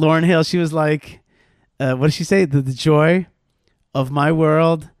Hill. Lauren Hill. She was like, what did she say? The joy of my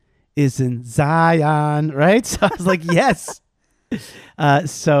world is in Zion, right? So I was like, yes.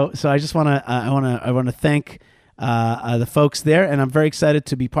 So I just want to thank the folks there, and I'm very excited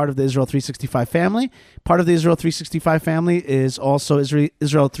to be part of the Israel 365 family. Part of the Israel 365 family is also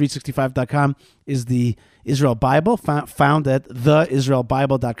Israel365.com is the Israel Bible, found at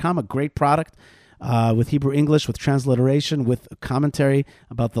theisraelbible.com, a great product. With Hebrew English, with transliteration, with commentary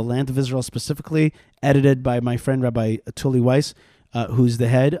about the land of Israel specifically, edited by my friend Rabbi Tully Weiss, who's the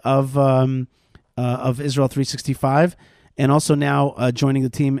head of Israel 365. And also now joining the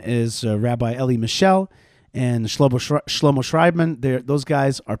team is Rabbi Eli Michel and Shlomo Schreibman. Those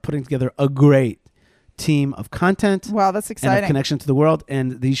guys are putting together a great team of content. Wow, that's exciting. And of connection to the world.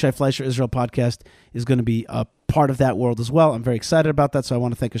 And the Yishai Fleisher Israel podcast is going to be a part of that world as well. I'm very excited about that. So I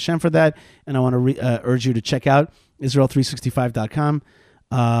want to thank Hashem for that. And I want to urge you to check out Israel365.com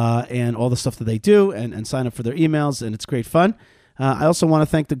and all the stuff that they do and sign up for their emails. And it's great fun. I also want to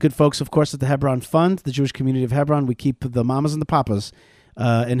thank the good folks, of course, at the Hebron Fund, the Jewish community of Hebron. We keep the mamas and the papas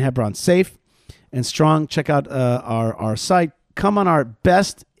in Hebron safe and strong. Check out our site. Come on our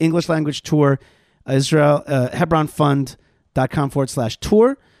best English language tour,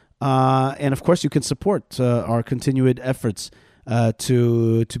 hebronfund.com/tour. And of course, you can support our continued efforts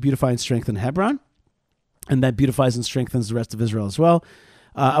to beautify and strengthen Hebron. And that beautifies and strengthens the rest of Israel as well.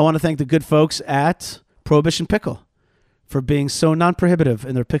 I want to thank the good folks at Prohibition Pickle for being so non-prohibitive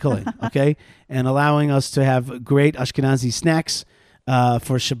in their pickling, okay? And allowing us to have great Ashkenazi snacks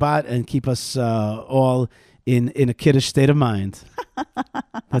for Shabbat and keep us all in a kiddish state of mind.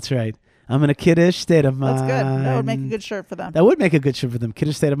 That's right. I'm in a kiddish state of mind. That's good. That would make a good shirt for them. That would make a good shirt for them.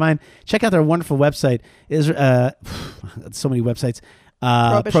 Kiddish state of mind. Check out their wonderful website. So many websites.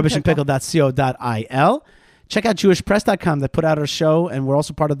 Prohibitionpickle.co.il. Check out jewishpress.com. They put out our show, and we're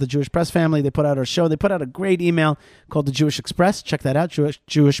also part of the Jewish Press family. They put out our show. They put out a great email called the Jewish Express. Check that out,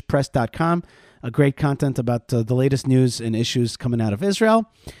 jewishpress.com. A great content about the latest news and issues coming out of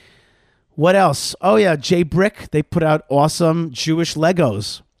Israel. What else? Oh, yeah, J Brick. They put out awesome Jewish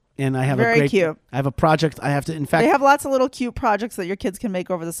Legos. and I have Very cute. I have a project I have to. In fact, They have lots of little cute projects that your kids can make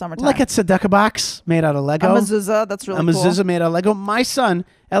over the summertime. like a tzedakah box made out of Lego. A mezuzah, that's really a cool. mezuzah made out of Lego. My son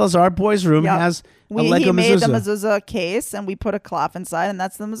Elazar, boy's room, Yep. has a Lego he made mezuzah. the mezuzah case, and we put a cloth inside, and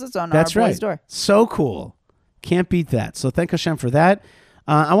that's the mezuzah on That's our right. boy's door. So cool. Can't beat that. So thank Hashem for that.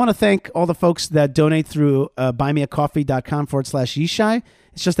 I want to thank all the folks that donate through buymeacoffee.com/Yishai.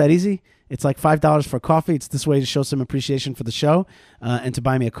 It's just that easy. It's like $5 for coffee. It's this way to show some appreciation for the show and to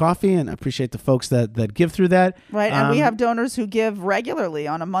buy me a coffee. And I appreciate the folks that give through that. Right, and we have donors who give regularly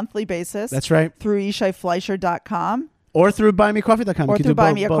on a monthly basis. That's right. Through YishaiFleisher.com. Or through buymeacoffee.com. Or You can through do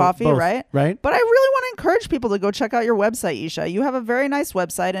Buy Me a Coffee, both, right? Right. But I really want to encourage people to go check out your website, Yishai. You have a very nice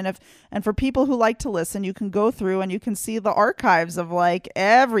website, and for people who like to listen, you can go through and you can see the archives of like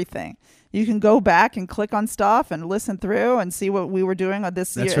everything. You can go back and click on stuff and listen through and see what we were doing on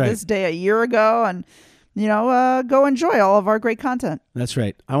this day a year ago, and go enjoy all of our great content. That's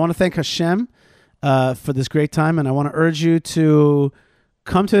right. I want to thank Hashem for this great time, and I want to urge you to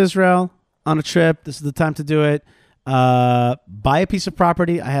come to Israel on a trip. This is the time to do it. Buy a piece of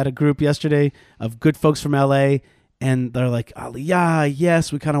property. I had a group yesterday of good folks from LA, and they're like, Aliyah,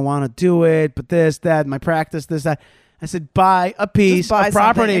 yes, we kind of want to do it, but this, that, my practice, this, that. I said, buy a piece Just buy of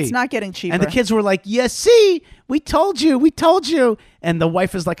property. something. It's not getting cheaper. And the kids were like, yes, see, we told you. And the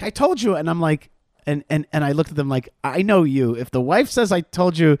wife is like, I told you. And I'm like, and I looked at them like, I know you. If the wife says I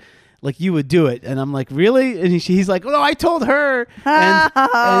told you, like, you would do it. And I'm like, really? And he's like, no, I told her. And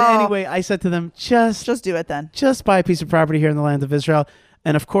anyway, I said to them, just do it then. Just buy a piece of property here in the land of Israel.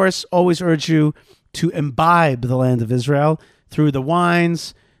 And of course, always urge you to imbibe the land of Israel through the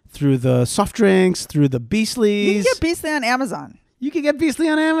wines, through the soft drinks, through the Beastlies. You can get Beastly on Amazon. You can get Beastly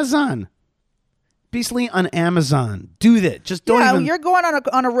on Amazon. Beastly on Amazon. Do that. Just don't even. You're going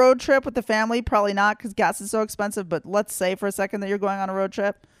on a road trip with the family. Probably not, because gas is so expensive. But let's say for a second that you're going on a road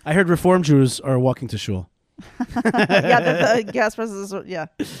trip. I heard Reform Jews are walking to shul. The gas prices.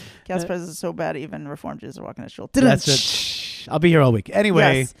 Gas prices are so bad. Even Reform Jews are walking to shul. That's it. I'll be here all week.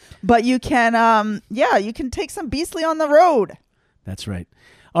 Anyway. Yes, but you can. You can take some Beastly on the road. That's right.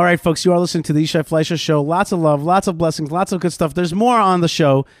 All right, folks, you are listening to the Yishai Fleisher Show. Lots of love, lots of blessings, lots of good stuff. There's more on the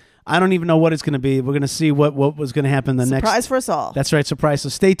show. I don't even know what it's going to be. We're going to see what was going to happen the next. Surprise for us all. That's right, surprise. So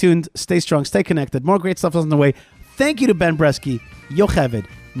stay tuned, stay strong, stay connected. More great stuff is on the way. Thank you to Ben Bresky, Yocheved,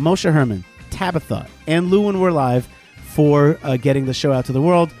 Moshe Herman, Tabitha, and Lou when we're live for getting the show out to the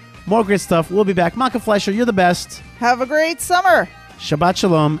world. More great stuff. We'll be back. Maka Fleisher, you're the best. Have a great summer. Shabbat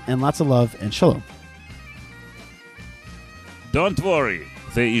shalom and lots of love and shalom. Don't worry.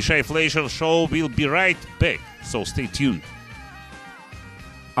 The Yishai Fleisher Show will be right back, so stay tuned.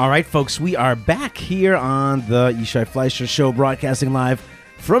 All right, folks, we are back here on the Yishai Fleisher Show, broadcasting live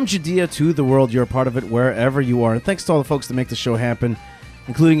from Judea to the world. You're a part of it wherever you are. And thanks to all the folks that make the show happen,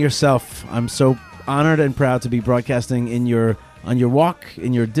 including yourself. I'm so honored and proud to be broadcasting on your walk,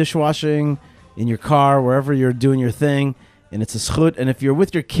 in your dishwashing, in your car, wherever you're doing your thing. And it's a schut. And if you're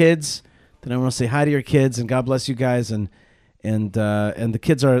with your kids, then I want to say hi to your kids and God bless you guys. And the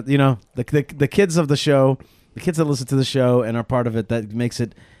kids are, the kids of the show, the kids that listen to the show and are part of it, that makes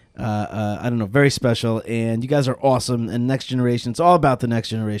it, very special. And you guys are awesome. And next generation, it's all about the next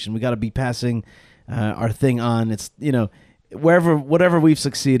generation. We got to be passing our thing on. It's, whatever we've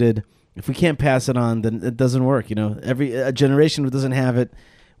succeeded, if we can't pass it on, then it doesn't work. A generation who doesn't have it,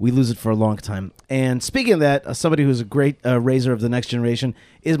 we lose it for a long time. And speaking of that, somebody who's a great raiser of the next generation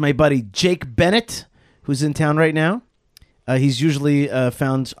is my buddy Jake Bennett, who's in town right now. He's usually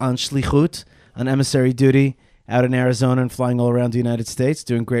found on shlichut, on emissary duty, out in Arizona and flying all around the United States,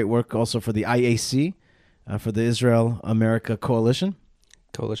 doing great work also for the IAC, for the Israel-America Coalition.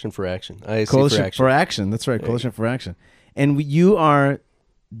 Coalition for Action. IAC Coalition for Action. That's right, there Coalition for Action. And you are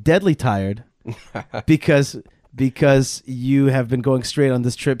deadly tired because you have been going straight on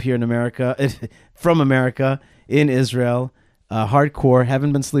this trip here in America, from America, in Israel, hardcore,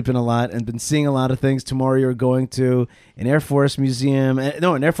 haven't been sleeping a lot and been seeing a lot of things. Tomorrow you're going to an Air Force museum.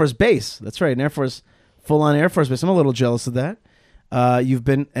 An Air Force base. That's right, an Air Force, full-on Air Force base. I'm a little jealous of that. You've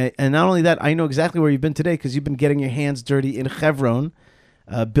been, and not only that, I know exactly where you've been today because you've been getting your hands dirty in Hebron,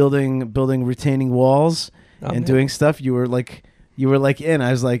 building retaining walls and doing stuff. You were like in.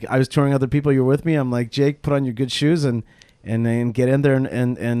 I was touring other people. You were with me. I'm like, Jake, put on your good shoes and get in there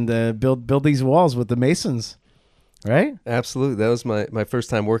and build these walls with the masons. Right? Absolutely. That was my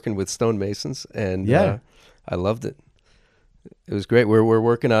first time working with stonemasons, and I loved it. It was great. We're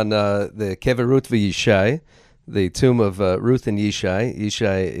working on the Kever Ruth Yishai, the tomb of Ruth and Yishai.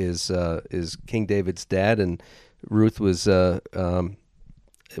 Yishai is King David's dad, and Ruth was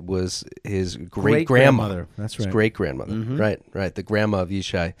it was his great grandmother. That's His right. great grandmother. Right. The grandma of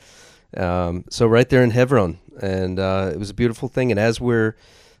Yishai. So right there in Hebron, and it was a beautiful thing. And as we're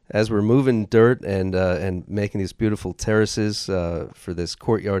moving dirt and making these beautiful terraces for this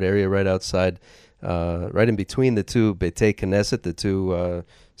courtyard area right outside, right in between the two Beit Knesset, the two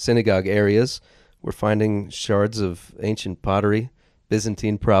synagogue areas, we're finding shards of ancient pottery,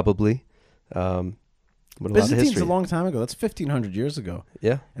 Byzantine probably. But a lot of Byzantine's history. a long time ago. That's 1,500 years ago.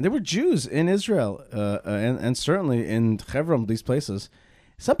 Yeah. And there were Jews in Israel and certainly in Hebron, these places.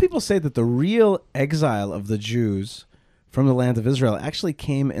 Some people say that the real exile of the Jews from the land of Israel actually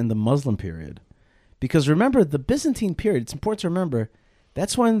came in the Muslim period. Because remember, the Byzantine period, it's important to remember,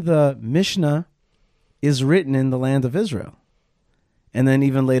 that's when the Mishnah is written in the land of Israel. And then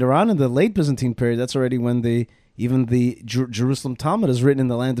even later on in the late Byzantine period, that's already when even the Jerusalem Talmud is written in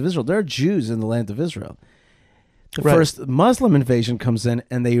the land of Israel. There are Jews in the land of Israel. The first Muslim invasion comes in,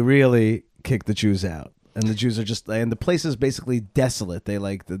 and they really kick the Jews out. And the Jews are and the place is basically desolate. They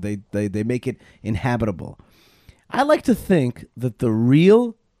make it inhabitable. I like to think that the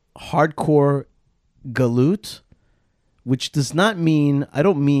real hardcore galut, which does not mean, I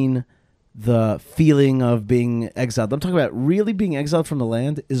don't mean the feeling of being exiled. I'm talking about really being exiled from the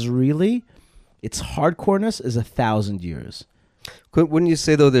land is really, its hardcoreness is 1,000 years. Wouldn't you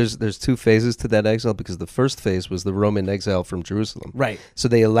say, though, there's two phases to that exile? Because the first phase was the Roman exile from Jerusalem. Right. So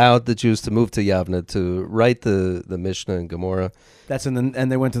they allowed the Jews to move to Yavne to write the Mishnah and Gemara. That's and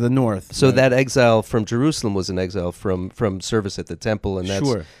they went to the north. So that exile from Jerusalem was an exile from service at the temple. And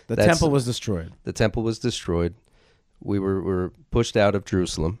the temple was destroyed. The temple was destroyed. We were pushed out of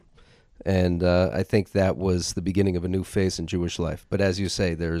Jerusalem. And I think that was the beginning of a new phase in Jewish life. But as you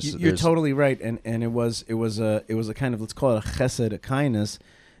say, you're totally right, and it was a kind of, let's call it a chesed, a kindness,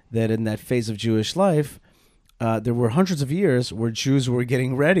 that in that phase of Jewish life, there were hundreds of years where Jews were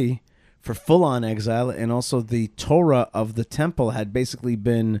getting ready for full-on exile, and also the Torah of the temple had basically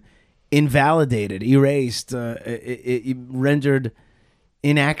been invalidated, erased, it rendered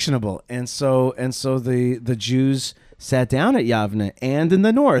inactionable, and so the Jews sat down at Yavne and in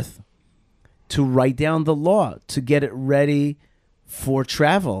the north to write down the law, to get it ready for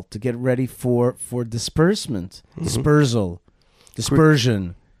travel, to get ready for disbursement,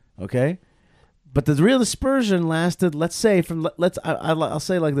 dispersion, okay? But the real dispersion lasted, let's say, I'll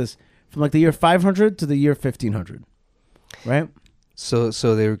say it like this, from like the year 500 to the year 1500, right? So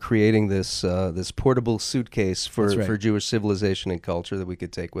they were creating this portable suitcase That's right. for Jewish civilization and culture that we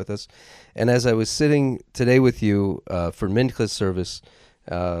could take with us. And as I was sitting today with you for Mincha service,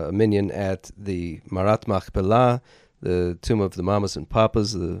 a minyan at the Marat Machpelah, the tomb of the mamas and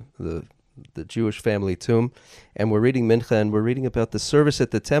papas, the Jewish family tomb, and we're reading Mincha, and we're reading about the service at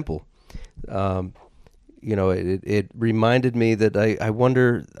the temple. It reminded me that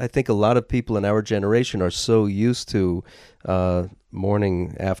I think a lot of people in our generation are so used to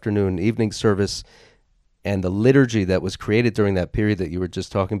morning, afternoon, evening service and the liturgy that was created during that period that you were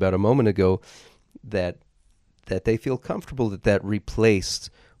just talking about a moment ago, that they feel comfortable that replaced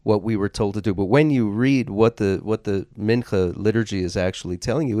what we were told to do. But when you read what the Mincha liturgy is actually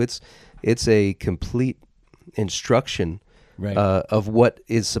telling you, it's a complete instruction Right. Of what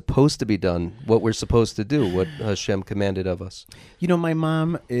is supposed to be done, what we're supposed to do, what Hashem commanded of us. You know, my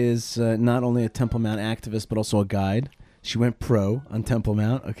mom is not only a Temple Mount activist, but also a guide. She went pro on Temple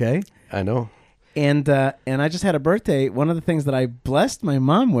Mount, okay? I know. And I just had a birthday. One of the things that I blessed my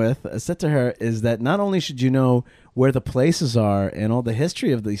mom with, I said to her, is that not only should you know where the places are and all the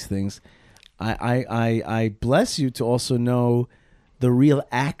history of these things, I bless you to also know the real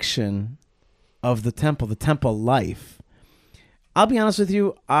action of the temple life. I'll be honest with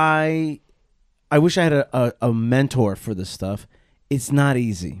you, I wish I had a mentor for this stuff. It's not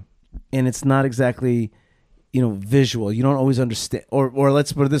easy. And it's not exactly, visual. You don't always understand, or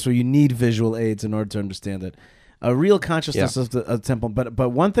let's put it this way, you need visual aids in order to understand it. A real consciousness of the temple.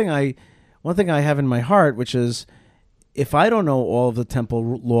 But one thing I have in my heart, which is, if I don't know all of the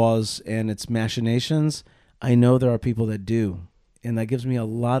temple laws and its machinations, I know there are people that do. And that gives me a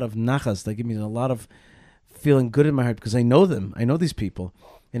lot of nachas. That gives me a lot of feeling good in my heart because I know them. I know these people.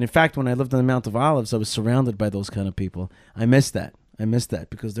 And in fact, when I lived on the Mount of Olives, I was surrounded by those kind of people. I miss that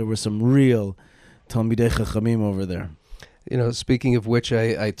because there were some real Talmidei Chachamim over there. Speaking of which,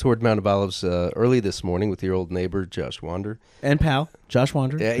 I toured Mount of Olives early this morning with your old neighbor, Josh Wander. And pal, Josh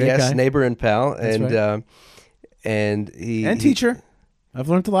Wander. Yes, guy. Neighbor and pal. That's and right. And teacher. I've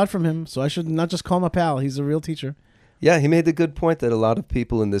learned a lot from him, so I should not just call him a pal. He's a real teacher. Yeah, he made the good point that a lot of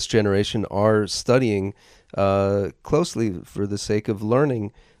people in this generation are studying closely for the sake of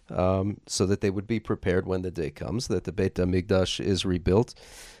learning so that they would be prepared when the day comes that the Beit HaMikdash is rebuilt.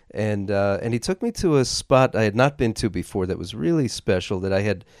 And he took me to a spot I had not been to before that was really special that I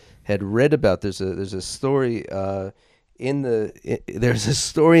had read about. There's a story in the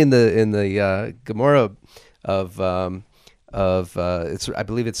Gemara of it's, I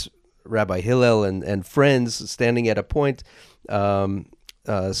believe it's Rabbi Hillel and friends standing at a point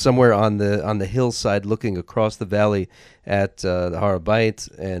somewhere on the hillside looking across the valley at the Har Bayit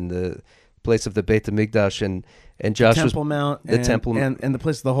and the place of the Beit HaMikdash and Josh Temple Mount, the Temple and the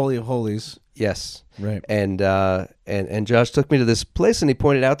place of the Holy of Holies. Yes, right. And Josh took me to this place and he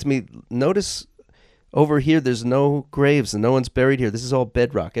pointed out to me, notice over here there's no graves and no one's buried here. This is all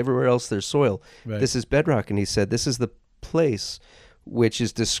bedrock. Everywhere else there's soil. Right. This is bedrock. And he said this is the place which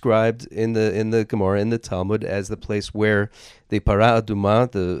is described in the Gemara, in the Talmud, as the place where the Parah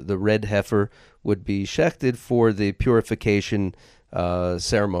Adumah, the red heifer, would be shechted for the purification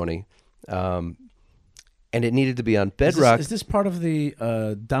ceremony. And it needed to be on bedrock. Is this part of the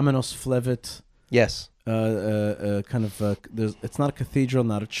Dominos Flevit? Yes. It's not a cathedral,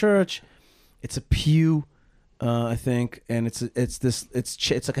 not a church. It's a pew, I think, and it's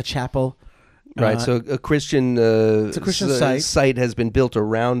like a chapel. Right, so a Christian, it's a Christian site has been built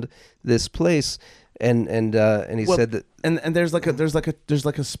around this place, and he said that, and there's like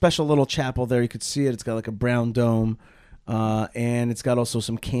a special little chapel there. You could see it. It's got like a brown dome, and it's got also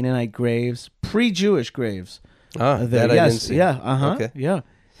some Canaanite graves, pre-Jewish graves. That I didn't see. Yeah, okay, yeah,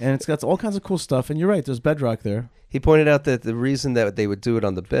 and it's got all kinds of cool stuff. And you're right, there's bedrock there. He pointed out that the reason that they would do it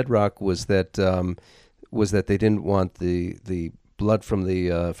on the bedrock was that they didn't want the blood from the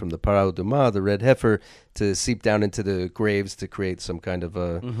Parah Adumah, the red heifer, to seep down into the graves to create some kind of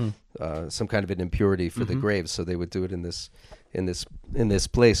an impurity for the graves. So they would do it in this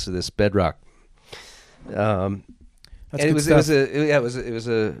place, this bedrock. And it was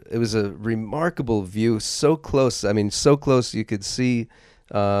a remarkable view, so close. I mean, so close you could see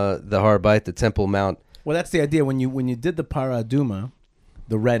the Har Bayit, the Temple Mount. Well, that's the idea. When you did the Parah Adumah,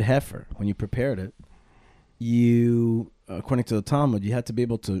 the red heifer, when you prepared it, you, according to the Talmud, you had to be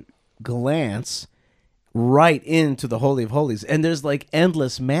able to glance right into the Holy of Holies. And there's like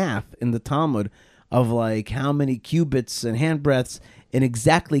endless math in the Talmud of like how many cubits and handbreadths and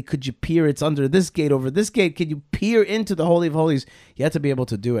exactly could you peer, it's under this gate, over this gate, could you peer into the Holy of Holies? You had to be able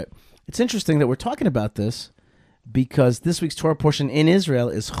to do it. It's interesting that we're talking about this because this week's Torah portion in Israel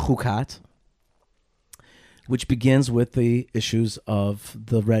is Chukat, which begins with the issues of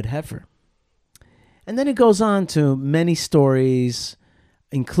the red heifer. And then it goes on to many stories,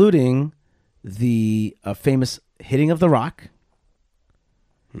 including the famous hitting of the rock,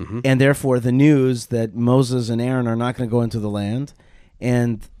 and therefore the news that Moses and Aaron are not going to go into the land,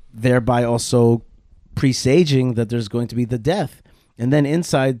 and thereby also presaging that there's going to be the death. And then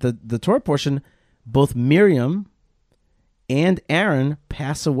inside the Torah portion, both Miriam and Aaron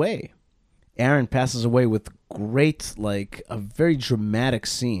pass away. Aaron passes away with great, like a very dramatic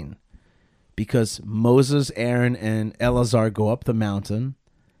scene. Because Moses, Aaron, and Eleazar go up the mountain,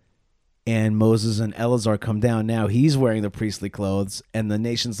 and Moses and Eleazar come down. Now he's wearing the priestly clothes, and the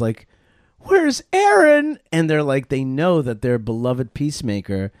nation's like, "Where's Aaron?" And they're like, they know that their beloved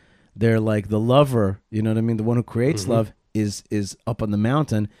peacemaker, they're like the lover, you know what I mean? The one who creates love is up on the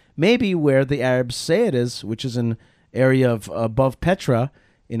mountain, maybe where the Arabs say it is, which is an area of above Petra,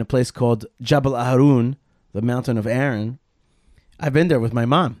 in a place called Jabal Aharun, the mountain of Aaron. I've been there with my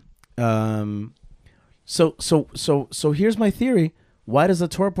mom. So here's my theory. Why does the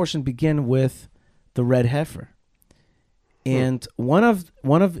Torah portion begin with the red heifer? And one of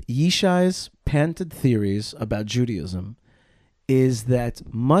Yishai's patented theories about Judaism is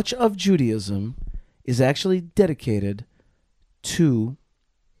that much of Judaism is actually dedicated to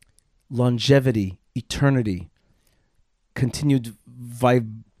longevity, eternity, continued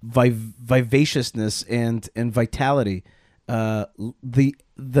vivaciousness and vitality. The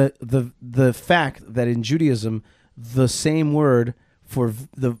fact that in Judaism the same word for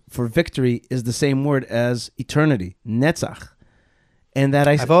victory is the same word as eternity, netzach, and that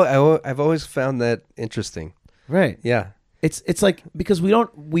I've always found that interesting. Right? Yeah. It's like, because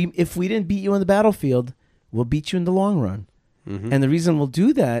if we didn't beat you on the battlefield, we'll beat you in the long run. And the reason we'll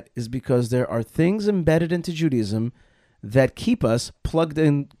do that is because there are things embedded into Judaism that keep us plugged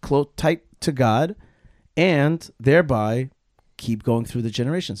in tight to God, and thereby keep going through the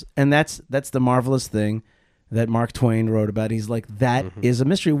generations. And that's the marvelous thing that Mark Twain wrote about. He's like, that is a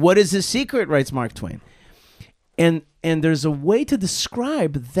mystery. What is his secret, writes Mark Twain. And there's a way to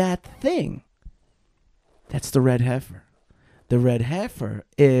describe that thing. That's the red heifer. The red heifer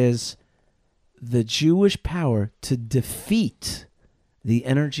is the Jewish power to defeat the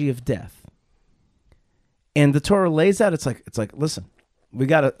energy of death. And the Torah lays out, it's like, listen, I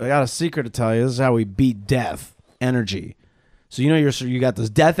got a secret to tell you. This is how we beat death energy. So you got this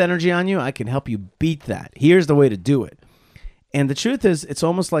death energy on you. I can help you beat that. Here's the way to do it. And the truth is, it's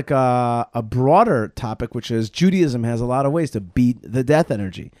almost like a broader topic, which is Judaism has a lot of ways to beat the death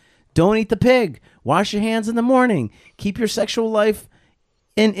energy. Don't eat the pig. Wash your hands in the morning. Keep your sexual life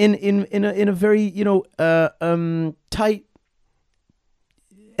in a very tight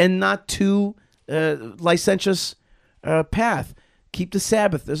and not too licentious path. Keep the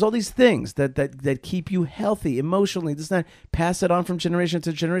Sabbath. There's all these things that keep you healthy emotionally. Does not pass it on from generation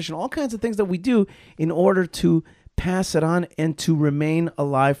to generation. All kinds of things that we do in order to pass it on and to remain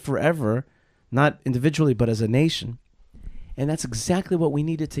alive forever, not individually but as a nation. And that's exactly what we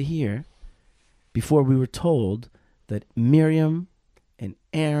needed to hear before we were told that Miriam and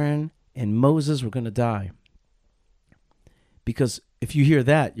Aaron and Moses were going to die. Because if you hear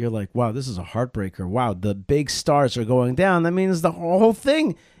that, you're like, wow, this is a heartbreaker. Wow, the big stars are going down. That means the whole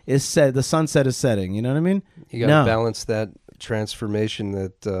thing is set. The sunset is setting. You know what I mean? You got to balance that transformation,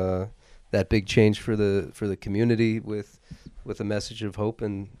 that big change for the community with a message of hope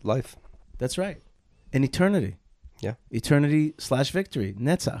and life. That's right. And eternity. Yeah. Eternity / victory.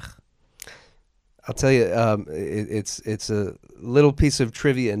 Netzach. I'll tell you, it's a little piece of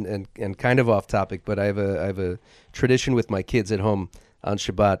trivia and kind of off topic, but I have a tradition with my kids at home on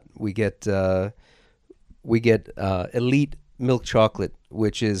Shabbat. We get elite milk chocolate,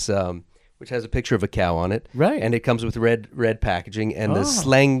 which has a picture of a cow on it, right? And it comes with red packaging, and the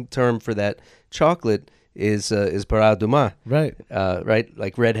slang term for that chocolate is bara aduma, right? Right,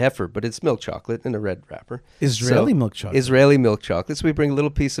 like red heifer, but it's milk chocolate in a red wrapper. Israeli milk chocolate. Israeli milk chocolate. So we bring a little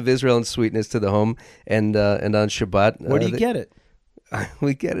piece of Israel and sweetness to the home, and on Shabbat. Where do you get it?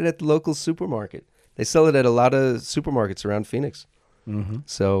 We get it at the local supermarket. They sell it at a lot of supermarkets around Phoenix. Mm-hmm.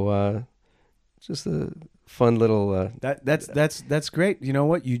 So just a fun little. That's great. You know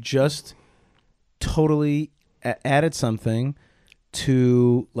what? You just totally added something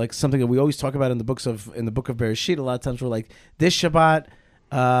to like something that we always talk about in the book of Bereshit. A lot of times we're like, this Shabbat,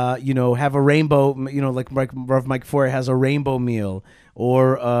 have a rainbow, like Rav Mike Foyer has a rainbow meal,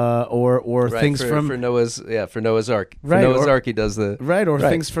 or right, things for Noah's Ark. Right, for Noah's Ark he does the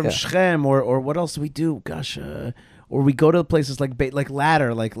things from Shechem, or what else do we do? Gosh, or we go to places like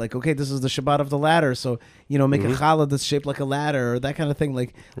ladder, like okay, this is the Shabbat of the ladder, so make a challah that's shaped like a ladder, or that kind of thing,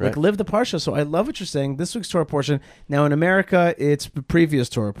 like live the parsha. So I love what you're saying. This week's Torah portion. Now in America, it's the previous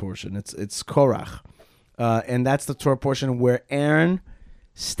Torah portion. It's Korach, and that's the Torah portion where Aaron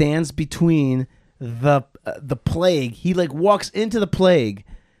stands between the plague. He like walks into the plague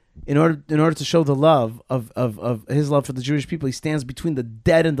in order to show the love of his love for the Jewish people. He stands between the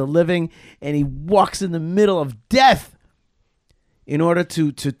dead and the living, and he walks in the middle of death in order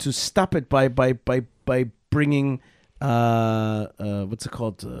to stop it by bringing what's it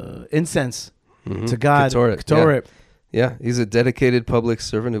called, incense to God. Ketoret. Yeah, he's a dedicated public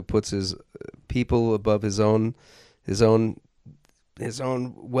servant who puts his people above his own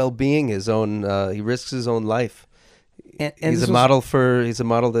well-being, he risks his own life. And he's a model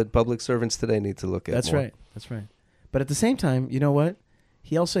that public servants today need to look at. That's more. right. That's right. But at the same time, you know what?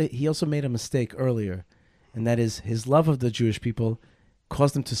 He also made a mistake earlier, and that is his love of the Jewish people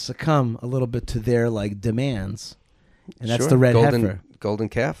caused him to succumb a little bit to their demands. And that's the red heifer. Golden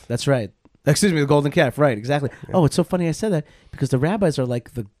calf. That's right. Excuse me, the golden calf. Right, exactly. Yeah. Oh, it's so funny I said that because the rabbis are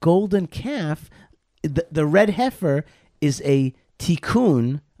like the golden calf. The red heifer is a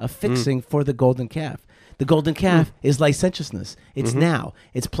tikkun, a fixing for the golden calf. The golden calf is licentiousness. It's now.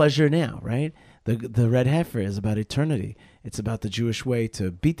 It's pleasure now, right? The red heifer is about eternity. It's about the Jewish way to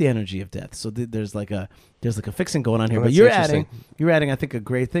beat the energy of death. So there's like a fixing going on here. But you're adding, I think, a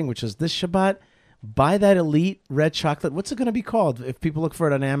great thing, which is this Shabbat, buy that elite red chocolate. What's it going to be called if people look for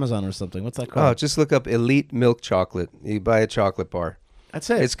it on Amazon or something? What's that called? Oh, just look up elite milk chocolate. You buy a chocolate bar. That's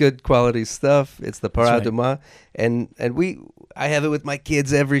it. It's good quality stuff. It's the para right. aduma, and I have it with my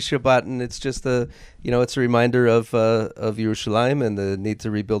kids every Shabbat, and it's just it's a reminder of Yerushalayim and the need to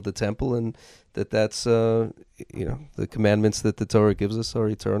rebuild the temple, and that's the commandments that the Torah gives us are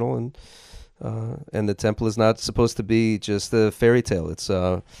eternal, and the temple is not supposed to be just a fairy tale. It's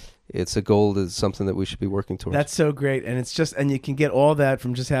a goal. It's something that we should be working towards. That's so great, and you can get all that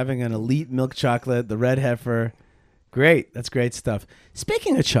from just having an elite milk chocolate, the red heifer. Great. That's great stuff.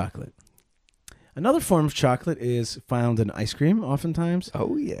 Speaking of chocolate, another form of chocolate is found in ice cream oftentimes.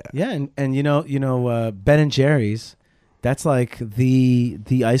 Oh, yeah. Yeah, and Ben and Jerry's, that's like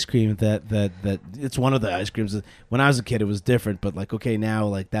the ice cream that it's one of the ice creams. When I was a kid, it was different, but like, okay, now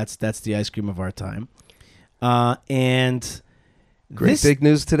like that's the ice cream of our time. And Big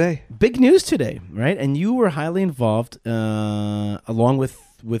news today. Big news today, right? And you were highly involved, along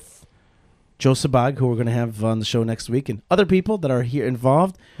with Joe Sabag, who we're going to have on the show next week, and other people that are here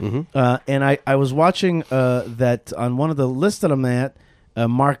involved. And I was watching that on one of the lists that I'm at,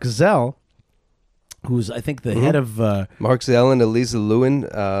 Mark Zell, who's I think the head of Mark Zell and Elisa Lewin,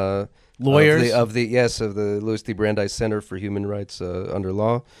 lawyers of the Louis D. Brandeis Center for Human Rights under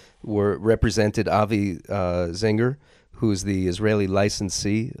Law, were represented Avi Zinger, who's the Israeli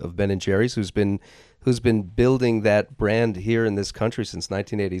licensee of Ben and Jerry's, who's been building that brand here in this country since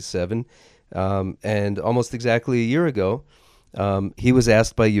 1987. And almost exactly a year ago, he was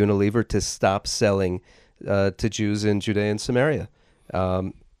asked by Unilever to stop selling to Jews in Judea and Samaria.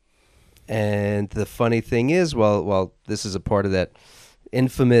 And the funny thing is, while this is a part of that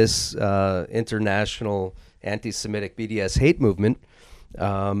infamous international anti-Semitic BDS hate movement,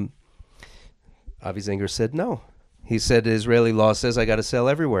 Avi Zinger said no. He said Israeli law says I got to sell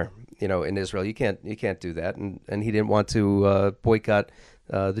everywhere. In Israel, you can't do that, and he didn't want to boycott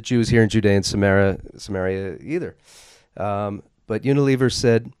the Jews here in Judea and Samaria either. But Unilever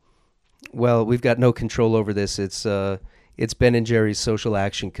said, well, we've got no control over this. It's Ben and Jerry's Social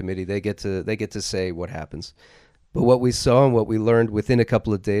Action Committee. They get to say what happens. But what we saw and what we learned within a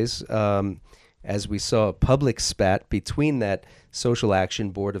couple of days, as we saw a public spat between that Social Action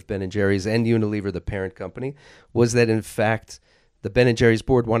Board of Ben and Jerry's and Unilever, the parent company, was that in fact the Ben and Jerry's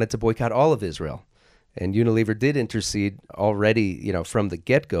board wanted to boycott all of Israel. And Unilever did intercede already, from the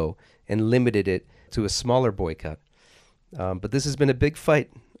get-go, and limited it to a smaller boycott. But this has been a big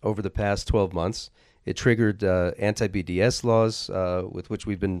fight over the past 12 months. It triggered anti-BDS laws, with which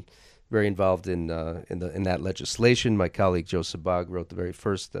we've been very involved in that legislation. My colleague Joe Sabag wrote the very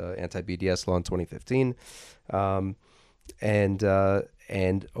first anti-BDS law in 2015,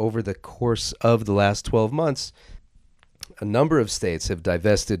 and over the course of the last 12 months, a number of states have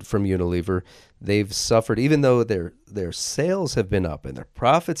divested from Unilever. They've suffered, even though their sales have been up and their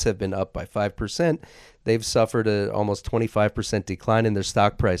profits have been up by 5%, they've suffered an almost 25% decline in their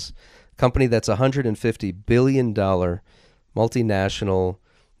stock price. A company that's a $150 billion multinational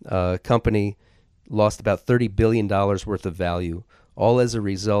company lost about $30 billion worth of value, all as a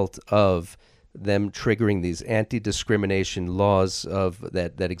result of them triggering these anti-discrimination laws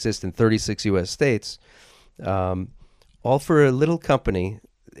that exist in 36 U.S. states. All for a little company.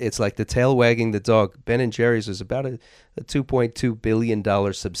 It's like the tail wagging the dog. Ben & Jerry's was about a $2.2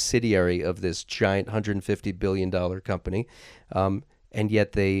 billion subsidiary of this giant $150 billion company, and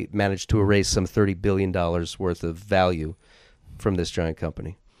yet they managed to erase some $30 billion worth of value from this giant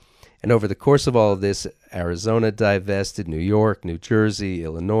company. And over the course of all of this, Arizona divested, New York, New Jersey,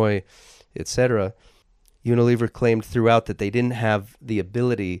 Illinois, etc. Unilever claimed throughout that they didn't have the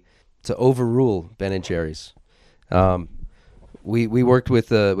ability to overrule Ben & Jerry's. We worked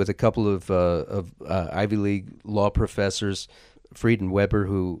with a couple of Ivy League law professors, Fried and Weber,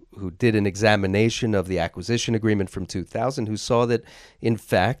 who did an examination of the acquisition agreement from 2000, who saw that, in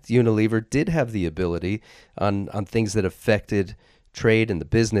fact, Unilever did have the ability on things that affected trade and the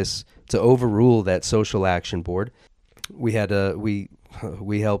business to overrule that social action board. We had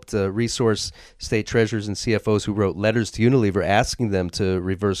we helped resource state treasurers and CFOs who wrote letters to Unilever asking them to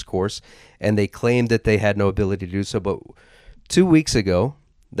reverse course, and they claimed that they had no ability to do so. But 2 weeks ago,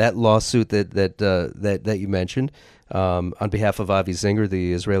 that lawsuit that you mentioned, on behalf of Avi Zinger,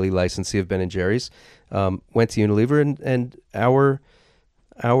 the Israeli licensee of Ben & Jerry's, went to Unilever, and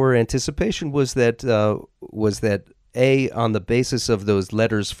our anticipation was that on the basis of those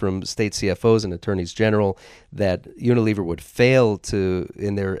letters from state CFOs and attorneys general, that Unilever would fail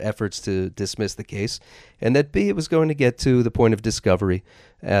in their efforts to dismiss the case, and that B, it was going to get to the point of discovery,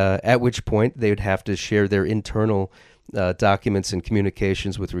 at which point they would have to share their internal documents and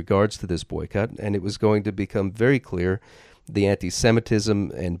communications with regards to this boycott, and it was going to become very clear the anti-Semitism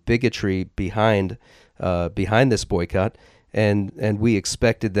and bigotry behind this boycott, and we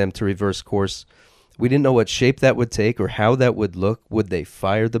expected them to reverse course. We didn't know what shape that would take or how that would look. Would they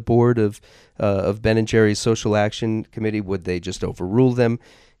fire the board of Ben & Jerry's Social Action Committee? Would they just overrule them?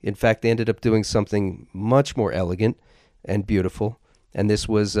 In fact, they ended up doing something much more elegant and beautiful. And this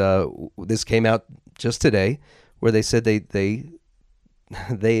came out just today, where they said they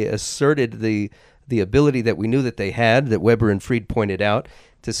asserted the ability that we knew that they had, that Weber and Fried pointed out,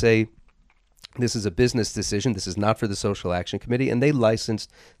 to say this is a business decision. This is not for the Social Action Committee. And they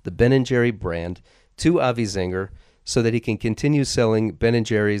licensed the Ben & Jerry brand to Avi Zinger so that he can continue selling Ben &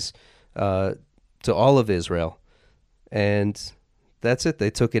 Jerry's to all of Israel. And that's it. They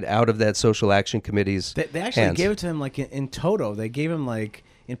took it out of that Social Action Committee's They actually hands. gave it to him like in toto. They gave him like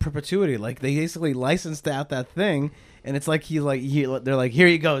in perpetuity. Like they basically licensed out that thing, and it's like they're like, here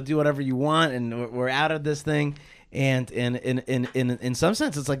you go, do whatever you want, and we're out of this thing. And in some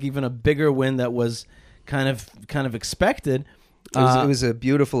sense, it's like even a bigger win that was kind of expected. It was a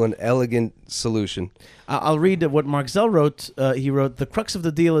beautiful and elegant solution. I'll read what Mark Zell wrote. He wrote, the crux of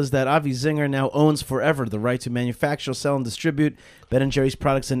the deal is that Avi Zinger now owns forever the right to manufacture, sell, and distribute Ben & Jerry's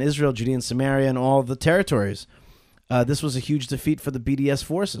products in Israel, Judea and Samaria, and all the territories. This was a huge defeat for the BDS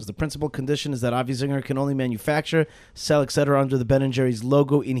forces. The principal condition is that Avi Zinger can only manufacture, sell, etc. under the Ben & Jerry's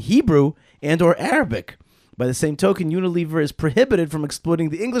logo in Hebrew and or Arabic. By the same token, Unilever is prohibited from exploiting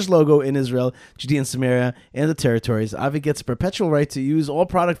the English logo in Israel, Judea and Samaria, and the territories. Avi gets a perpetual right to use all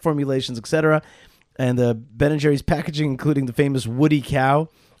product formulations, etc. And Ben & Jerry's packaging, including the famous Woody Cow.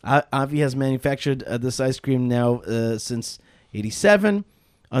 Avi has manufactured this ice cream now since 1987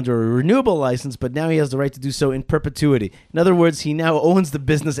 under a renewable license, but now he has the right to do so in perpetuity. In other words, he now owns the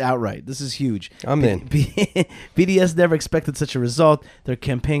business outright. This is huge. I'm in. BDS never expected such a result. Their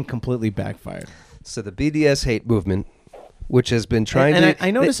campaign completely backfired. So the BDS hate movement, which has been trying to... I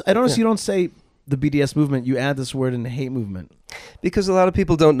notice you don't say the BDS movement. You add this word in the hate movement. Because a lot of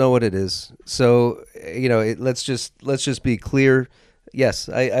people don't know what it is. So, let's just be clear. Yes,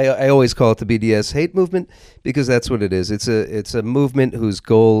 I always call it the BDS hate movement because that's what it is. It's a movement whose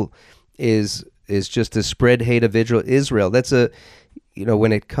goal is just to spread hate of Israel. That's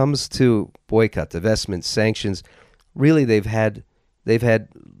when it comes to boycott, divestment, sanctions, really they've had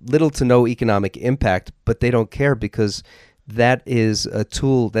little to no economic impact, but they don't care because that is a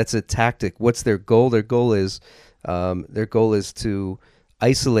tool, that's a tactic. What's their goal? Their goal is to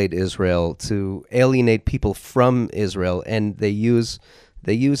isolate Israel, to alienate people from Israel, and they use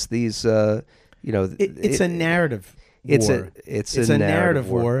these. It's a narrative. It's a narrative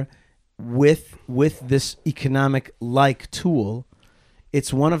war with this economic tool.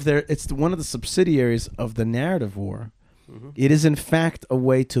 It's one of the subsidiaries of the narrative war. Mm-hmm. It is in fact a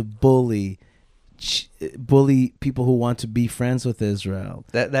way to bully people who want to be friends with Israel.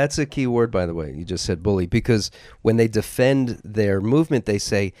 That's a key word, by the way. You just said bully, because when they defend their movement, they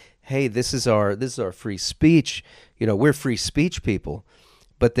say, "Hey, this is our free speech. We're free speech people."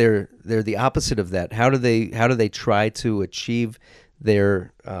 But they're the opposite of that. How do they try to achieve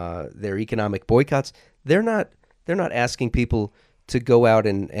their economic boycotts? They're not asking people to go out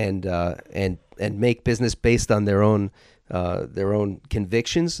and make business based on their own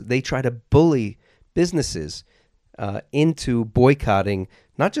convictions. They try to bully businesses into boycotting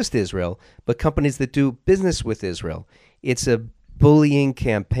not just Israel, but companies that do business with Israel. It's a bullying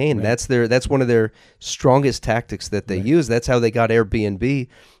campaign. Right. That's one of their strongest tactics that they use. That's how they got Airbnb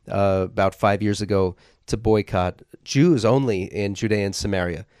about 5 years ago to boycott Jews only in Judea and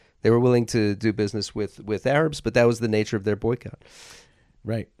Samaria. They were willing to do business with Arabs, but that was the nature of their boycott.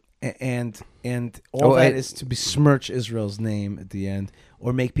 Right. And all that is to besmirch Israel's name at the end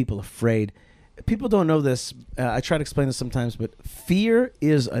or make people afraid. People don't know this. I try to explain this sometimes, but fear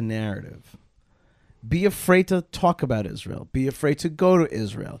is a narrative. Be afraid to talk about Israel. Be afraid to go to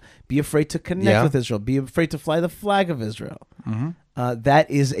Israel. Be afraid to connect with Israel. Be afraid to fly the flag of Israel. Mm-hmm.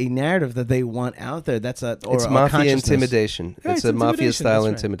 That is a narrative that they want out there. It's mafia intimidation. Yeah, it's a mafia-style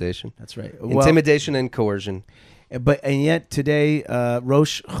intimidation. That's right. Intimidation and coercion. And yet today,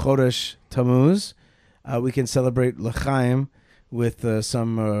 Rosh Chodesh Tammuz, we can celebrate L'chaim with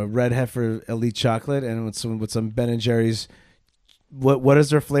some red heifer elite chocolate and with some Ben & Jerry's. What is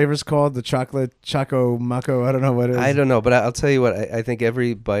their flavors called? The chocolate Choco Maco? I don't know what it is. I don't know, but I'll tell you what. I think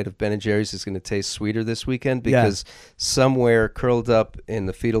every bite of Ben & Jerry's is going to taste sweeter this weekend because somewhere curled up in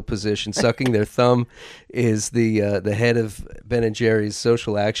the fetal position, sucking their thumb, is the head of Ben & Jerry's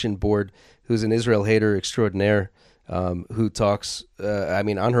social action board, who's an Israel hater extraordinaire. Who talks,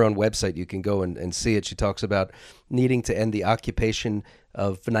 on her own website, you can go and see it. She talks about needing to end the occupation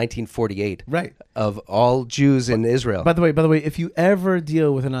of 1948 of all Jews in Israel. By the way, if you ever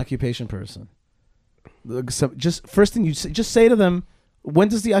deal with an occupation person, just first thing you just say to them, when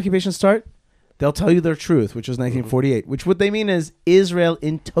does the occupation start? They'll tell you their truth, which was 1948, which what they mean is Israel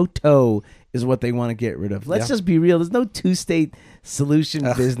in toto is what they want to get rid of. Let's just be real. There's no two-state solution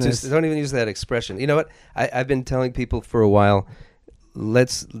business. Don't even use that expression. You know what? I've been telling people for a while,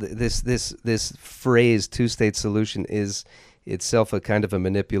 this phrase two-state solution is itself a kind of a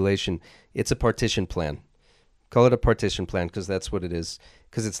manipulation. It's a partition plan. Call it a partition plan because that's what it is.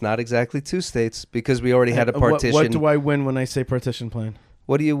 Because it's not exactly two states because we already had a partition. What do I win when I say partition plan?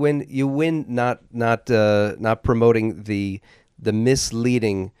 What do you win? You win not promoting the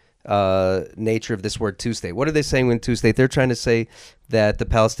misleading nature of this word two-state. What are they saying when two-state? They're trying to say that the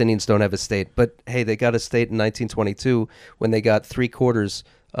Palestinians don't have a state. But, hey, they got a state in 1922 when they got 3/4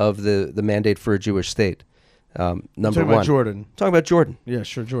 of the mandate for a Jewish state. Number talking one. about Jordan. Talking about Jordan. Yeah,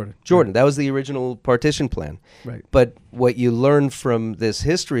 sure, Jordan. Jordan. That was the original partition plan. Right. But what you learn from this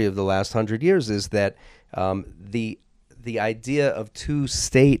history of the last 100 years is that the idea of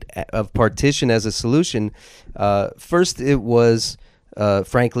two-state, of partition as a solution, first it was,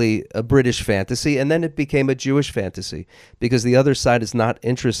 frankly, a British fantasy, and then it became a Jewish fantasy because the other side is not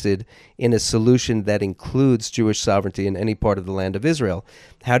interested in a solution that includes Jewish sovereignty in any part of the land of Israel.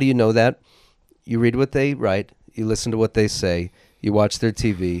 How do you know that? You read what they write, you listen to what they say, you watch their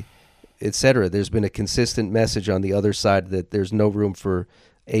TV, etc. There's been a consistent message on the other side that there's no room for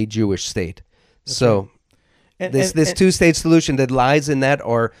a Jewish state. That's so right. this two-state solution that lies in that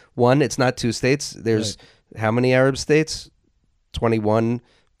are, one, it's not two states. There's how many Arab states? 21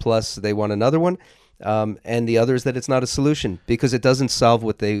 plus they want another one. And the other is that it's not a solution because it doesn't solve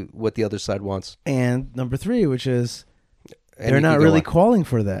what the other side wants. And number 3, which is And they're you not can go really on. calling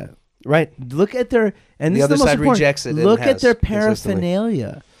for that. Right. Look at their and The this other is the most side important. rejects it and Look at has their consistently.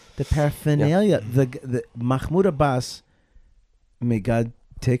 paraphernalia. The paraphernalia. The Mahmoud Abbas, may God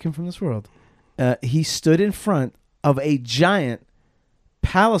take him from this world. He stood in front of a giant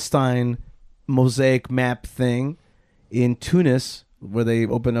Palestine mosaic map thing in Tunis, where they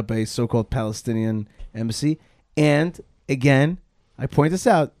opened up a so-called Palestinian embassy. And again, I point this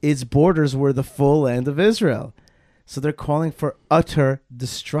out, its borders were the full land of Israel. So they're calling for utter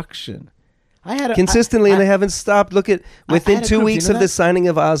destruction. Consistently, and they haven't stopped. Look at within had a 2 group, weeks you know of the that? signing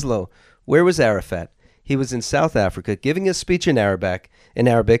of Oslo. Where was Arafat? He was in South Africa giving a speech in Arabic,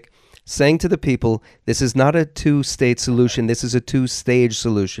 saying to the people, this is not a two-state solution. This is a two-stage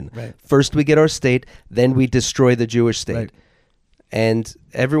solution. Right. First we get our state, then we destroy the Jewish state. Right. And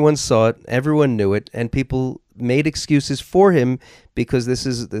everyone saw it, everyone knew it, and people made excuses for him because this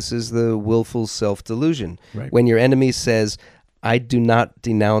is the willful self-delusion. Right. When your enemy says, I do not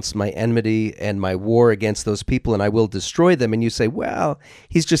denounce my enmity and my war against those people and I will destroy them, and you say, well,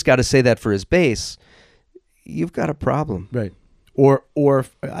 he's just got to say that for his base, you've got a problem. Right. Or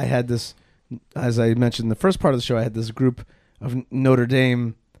I had this, as I mentioned in the first part of the show, I had this group of Notre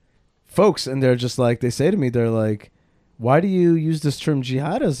Dame folks, and they're just like, they say to me, they're like, why do you use this term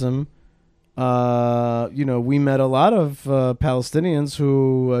jihadism? We met a lot of Palestinians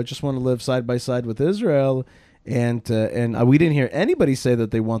who just want to live side by side with Israel, and we didn't hear anybody say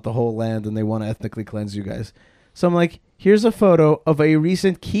that they want the whole land and they want to ethnically cleanse you guys. So I'm like, here's a photo of a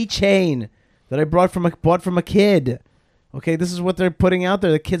recent keychain that I bought from a kid. Okay, this is what they're putting out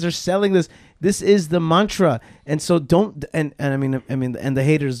there. The kids are selling this. This is the mantra, and so don't. And I mean, and the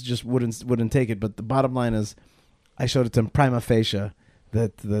haters just wouldn't take it. But the bottom line is, I showed it to them prima facie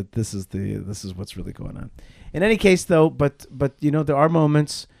that this is what's really going on. In any case, though, but there are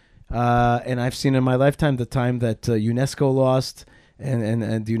moments, and I've seen in my lifetime the time that UNESCO lost,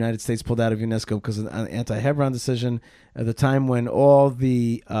 and the United States pulled out of UNESCO because of an anti-Hebron decision. At the time when all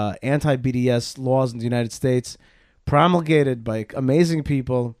the anti-BDS laws in the United States, promulgated by amazing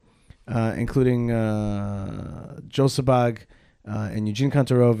people, including Joe Sabag and Eugene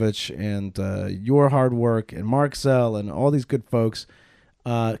Kontorovich and your hard work and Mark Zell and all these good folks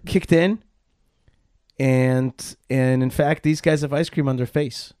kicked in, and in fact these guys have ice cream on their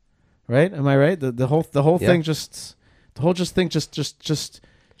face, right? Am I right? The whole thing just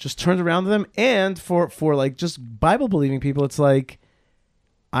turned around to them, and for like just Bible believing people, it's like,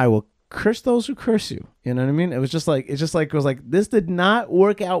 I will curse those who curse you. You know what I mean? It was like this did not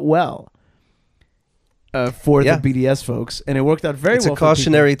work out well for the BDS folks, and it worked out very well. It's a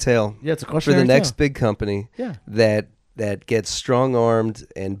cautionary tale. Yeah, it's a cautionary for the next tale. big company. Yeah. that gets strong-armed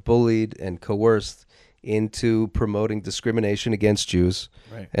and bullied and coerced into promoting discrimination against Jews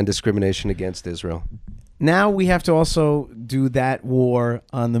and discrimination against Israel. Now we have to also do that war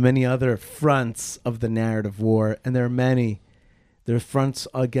on the many other fronts of the narrative war, and there are many. There are fronts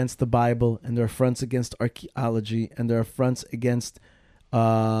against the Bible, and there are fronts against archaeology, and there are fronts against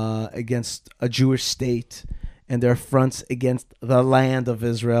a Jewish state, and there are fronts against the land of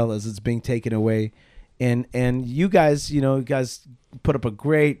Israel as it's being taken away. And you guys, put up a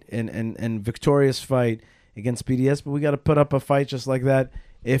great and victorious fight against BDS, but we got to put up a fight just like that,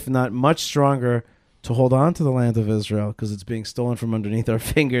 if not much stronger, to hold on to the land of Israel, because it's being stolen from underneath our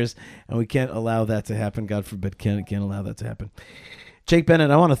fingers, and we can't allow that to happen. God forbid, can't allow that to happen. Jake Bennett,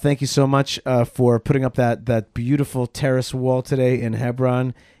 I want to thank you so much for putting up that beautiful terrace wall today in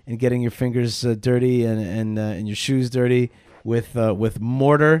Hebron and getting your fingers dirty and your shoes dirty with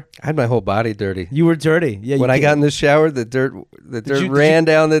mortar. I had my whole body dirty. You were dirty. Yeah. When I got in the shower, the dirt ran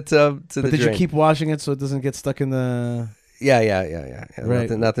down the tub to the drain. Did you keep washing it so it doesn't get stuck in the? Yeah. Right.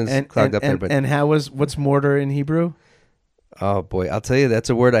 Nothing's clogged up there. But and what's mortar in Hebrew? Oh boy, I'll tell you, that's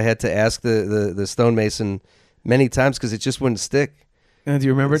a word I had to ask the stonemason many times because it just wouldn't stick. Do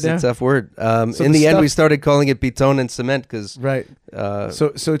you remember it now? It's a tough word. So in the end, we started calling it beton and cement because right.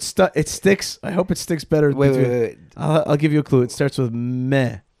 So it sticks. I hope it sticks better. Wait. I'll give you a clue. It starts with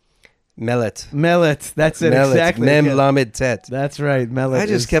meh. Mellet. That's it. Mellet. Exactly. Mem Yeah. lamed tet. That's right. Mellet. I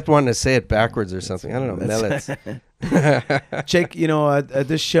just kept wanting to say it backwards or something. I don't know. Mellet. Jake,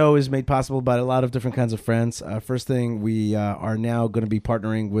 this show is made possible by a lot of different kinds of friends. First thing, we are now going to be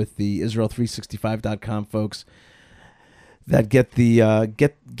partnering with the Israel365.com folks that get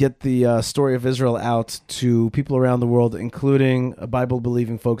the story of Israel out to people around the world, including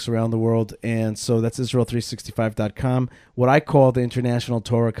Bible-believing folks around the world. And so that's Israel365.com, what I call the International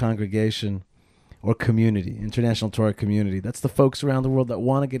Torah Congregation or community, International Torah Community. That's the folks around the world that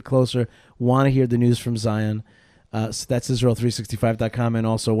want to get closer, want to hear the news from Zion. So that's Israel365.com, and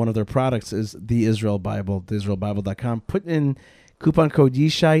also one of their products is the Israel Bible, theisraelbible.com. Put in coupon code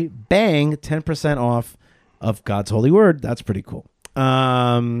Yishai, bang, 10% off of God's holy word. That's pretty cool. Where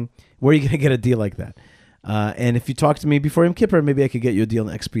are you going to get a deal like that? And if you talk to me before Yom Kippur, maybe I could get you a deal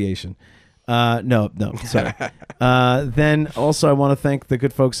in expiation. No, sorry. Then also I want to thank the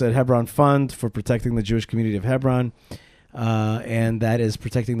good folks at Hebron Fund for protecting the Jewish community of Hebron. And that is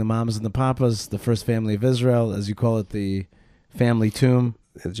protecting the mamas and the papas, the first family of Israel, as you call it, the family tomb.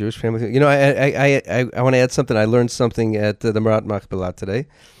 The Jewish family. I want to add something. I learned something at the Marat Machpelah today.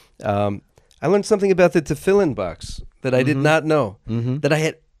 I learned something about the tefillin box that I did not know, that I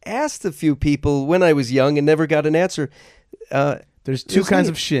had asked a few people when I was young and never got an answer. There's two kinds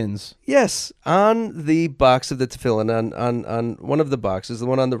of shins. Yes, on the box of the tefillin, on one of the boxes, the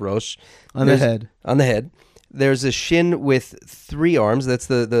one on the rosh. On the head. There's a shin with 3 arms. That's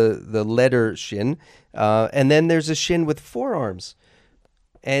the letter shin. And then there's a shin with 4 arms.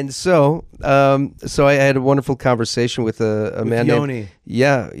 And so I had a wonderful conversation with a man named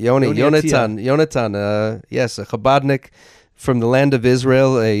Yonatan. Yes, a Chabadnik from the land of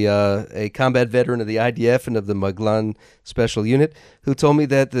Israel, a combat veteran of the IDF and of the Maglan Special Unit, who told me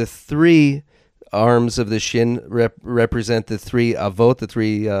that the 3 arms of the shin represent the 3 avot, the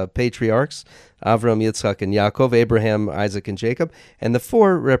 3 patriarchs, Avram, Yitzchak, and Yaakov, Abraham, Isaac, and Jacob, and the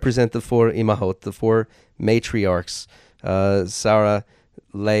 4 represent the 4 imahot, the 4 matriarchs, Sarah,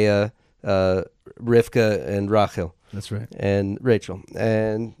 Leah, Rivka, and Rachel. That's right. And Rachel.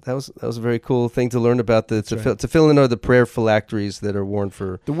 And that was a very cool thing to learn about the tefillin or the prayer phylacteries that are worn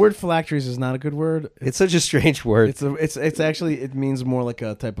for. The word phylacteries is not a good word. It's such a strange word. It's actually, it means more like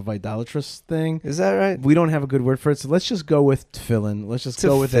a type of idolatrous thing. Is that right? We don't have a good word for it, so let's just go with tefillin. Let's just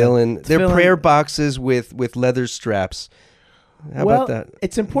go with tefillin. They're prayer boxes with leather straps. How about that?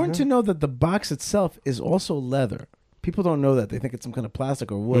 It's important to know that the box itself is also leather. People don't know that. They think it's some kind of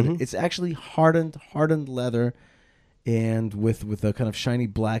plastic or wood. It's actually hardened leather, and with a kind of shiny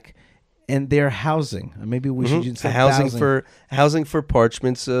black, and they're housing. Maybe we should use housing for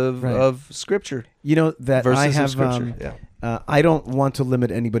parchments of scripture. You know that verses I have. Of scripture. I don't want to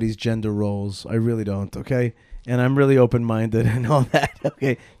limit anybody's gender roles. I really don't. Okay, and I'm really open-minded and all that.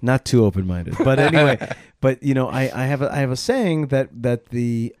 Okay, not too open-minded, but anyway. But I have a saying that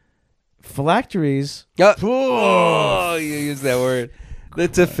the phylacteries. Oh, you use that word.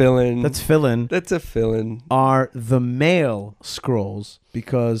 That's a fill-in. That's fill-in. That's a fill-in. Are the male scrolls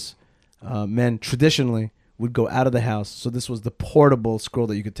because men traditionally would go out of the house. So this was the portable scroll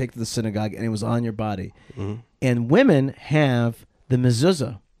that you could take to the synagogue, and it was on your body. And women have the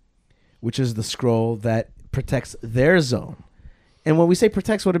mezuzah, which is the scroll that protects their zone. And when we say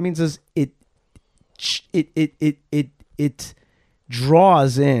protects, what it means is it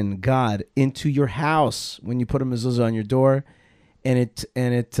draws in God into your house when you put a mezuzah on your door. And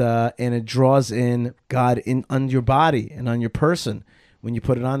it draws in God in on your body and on your person when you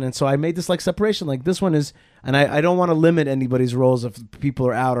put it on. And so I made this like separation, like this one is, and I don't want to limit anybody's roles if people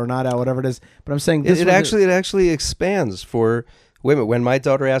are out or not out, whatever it is. But I'm saying this it actually expands for women. When my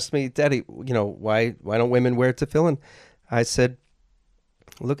daughter asked me, Daddy, why don't women wear tefillin? I said,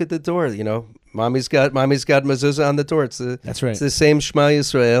 look at the door. Mommy's got mezuzah on the door. That's right. It's the same Shema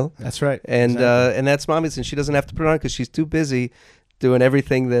Yisrael. That's right. And exactly. And that's mommy's, and she doesn't have to put it on because she's too busy doing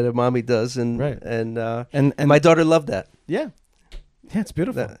everything that a mommy does. And right. And my daughter loved that. Yeah, it's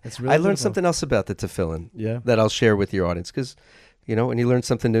beautiful. It's really. I learned something else about the tefillin. Yeah. That I'll share with your audience because, when you learn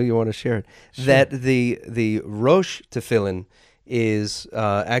something new, you want to share it. Sure. That the Rosh tefillin is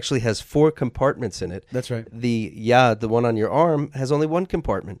actually has 4 compartments in it. That's right. The yad, the one on your arm, has only 1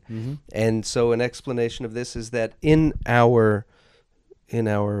 compartment. Mm-hmm. And so an explanation of this is that in our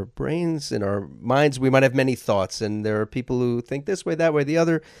brains, in our minds, we might have many thoughts, and there are people who think this way, that way, the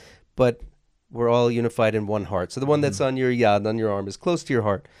other, but we're all unified in one heart. So the one that's on your yad, on your arm, is close to your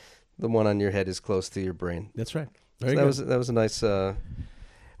heart. The one on your head is close to your brain. That's right. So Very good. that was a nice.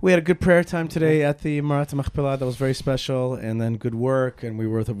 We had a good prayer time today at the Marat Machpelah. That was very special. And then good work. And we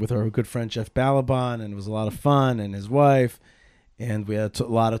were with our good friend Jeff Balaban, and it was a lot of fun, and his wife. And we had a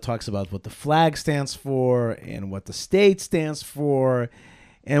lot of talks about what the flag stands for and what the state stands for.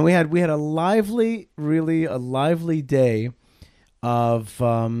 And we had a lively day of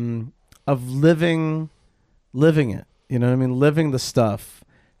living it. You know what I mean? Living the stuff,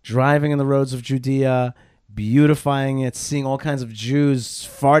 driving in the roads of Judea, beautifying it, seeing all kinds of Jews.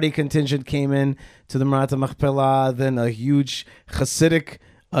 Sephardi contingent came in to the Marat Machpelah. Then a huge Hasidic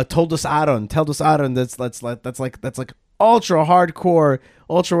Toldos Aaron. That's like ultra hardcore,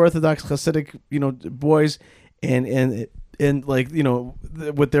 ultra orthodox Hasidic, boys, and like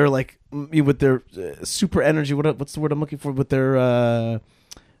with their super energy. What's the word I'm looking for? With their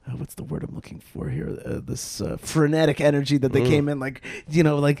what's the word I'm looking for here? This frenetic energy that they came in, like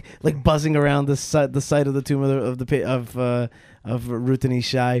buzzing around the site of the tomb of Ruth and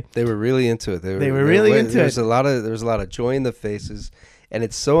Yishai. They were really into it. They were really into it. There was a lot of joy in the faces, and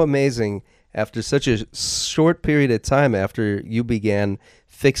it's so amazing. After such a short period of time, after you began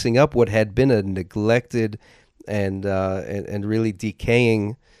fixing up what had been a neglected and really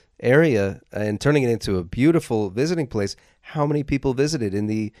decaying area and turning it into a beautiful visiting place, how many people visited in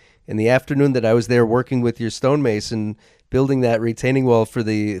the afternoon that I was there working with your stonemason, building that retaining wall for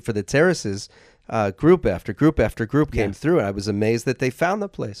the terraces? Group after group after group came through, and I was amazed that they found the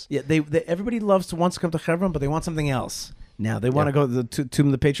place. Yeah, everybody wants to come to Hebron, but they want something else. Now they want to go to the tomb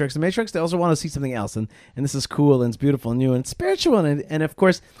of the patriarchs and matriarchs. They also want to see something else, and this is cool and it's beautiful and new and it's spiritual, and of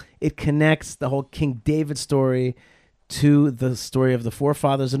course it connects the whole King David story to the story of the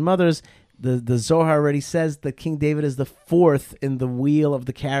forefathers and mothers. The Zohar already says that King David is the 4th in the wheel of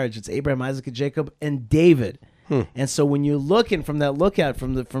the carriage. It's Abraham, Isaac, and Jacob, and David. And so when you're looking from that lookout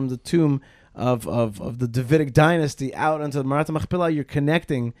from the tomb of the Davidic dynasty out onto the Marat Machpelah, you're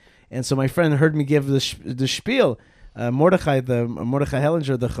connecting. And so my friend heard me give the spiel. Mordechai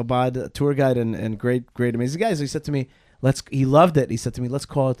Hellinger, the Chabad tour guide and great amazing guy. So he said to me, he loved it. He said to me, let's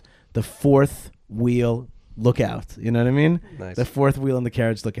call it the 4th wheel lookout. You know what I mean? Nice. The 4th wheel in the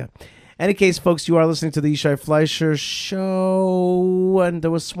carriage lookout. Any case, folks, you are listening to the Yishai Fleisher show, and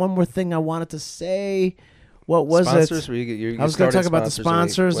there was one more thing I wanted to say. What was sponsors? it? I was going to talk about the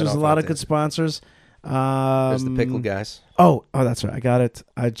sponsors. There's a lot of good sponsors. There's the pickle guys. Oh, that's right. I got it.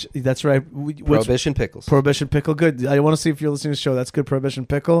 That's right. Prohibition Pickles. Prohibition Pickle. Good. I want to see if you're listening to the show. That's good. Prohibition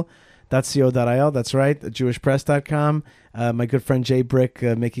Pickle. .co.il. That's right. JewishPress.com. My good friend Jay Brick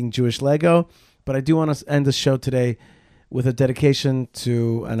making Jewish Lego. But I do want to end the show today with a dedication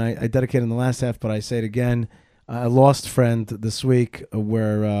to, and I dedicated in the last half, but I say it again, a lost friend this week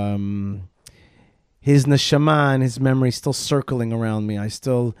where his neshama and his memory still circling around me. I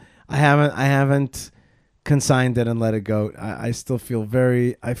haven't consigned it and let it go. I still feel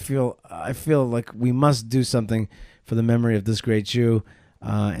I feel like we must do something for the memory of this great Jew,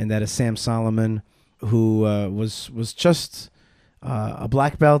 and that is Sam Solomon, who was just a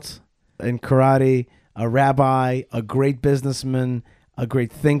black belt in karate, a rabbi, a great businessman, a great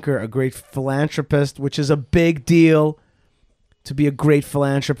thinker, a great philanthropist, which is a big deal. To be a great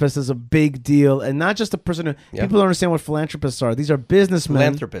philanthropist is a big deal, and not just a person who people don't understand what philanthropists are. These are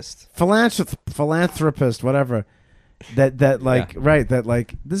businessmen, philanthropist, whatever.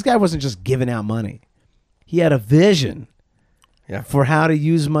 That this guy wasn't just giving out money; he had a vision for how to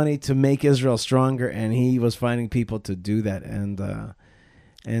use money to make Israel stronger, and he was finding people to do that.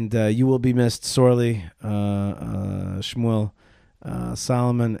 And you will be missed sorely, Shmuel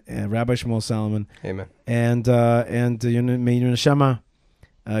Solomon, Rabbi Shmuel Solomon. Amen. And may your neshama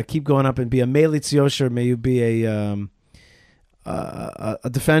keep going up and be a Melitz Yosher. May you be a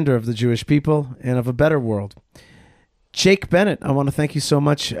defender of the Jewish people and of a better world. Jake Bennett, I want to thank you so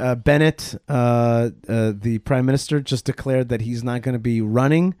much. Bennett, the Prime Minister, just declared that he's not going to be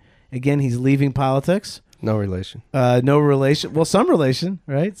running again. He's leaving politics. No relation. No relation. Well, some relation,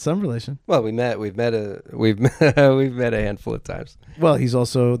 right? Some relation. Well, we've met a handful of times. Well, he's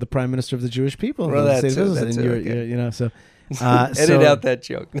also the Prime Minister of the Jewish people. Well, that's it. Edit out that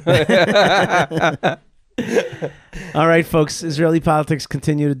joke. All right, folks. Israeli politics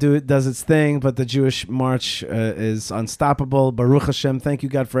does its thing, but the Jewish march is unstoppable. Baruch Hashem. Thank you,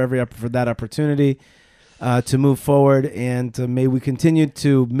 God, for that opportunity. to move forward, and may we continue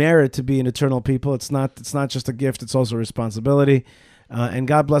to merit to be an eternal people. It's not just a gift; it's also a responsibility. And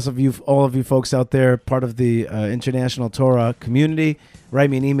God bless all of you folks out there, part of the International Torah community. Write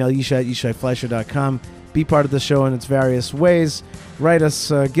me an email, yishai@yishaifleisher.com. Be part of the show in its various ways. Write us,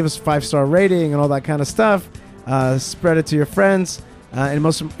 give us a 5-star rating and all that kind of stuff. Spread it to your friends. And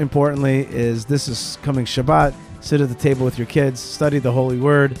most importantly this is coming Shabbat. Sit at the table with your kids, study the Holy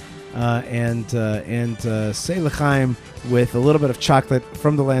Word, and say L'chaim with a little bit of chocolate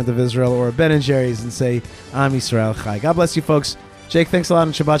from the land of Israel or a Ben & Jerry's and say Am Yisrael Chai. God bless you folks. Jake, thanks a lot,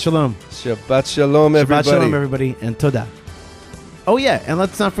 and Shabbat Shalom. Shabbat Shalom, everybody. Shabbat Shalom, everybody, and Todah. Oh, yeah, and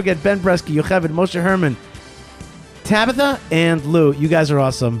let's not forget Ben Bresky, Yocheved, Moshe Herman, Tabitha, and Lou. You guys are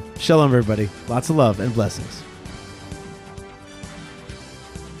awesome. Shalom, everybody. Lots of love and blessings.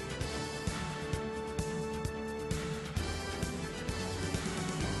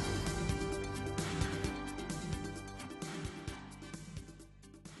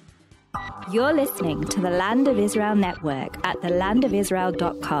 You're listening to the Land of Israel Network at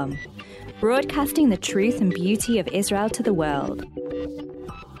thelandofisrael.com, broadcasting the truth and beauty of Israel to the world.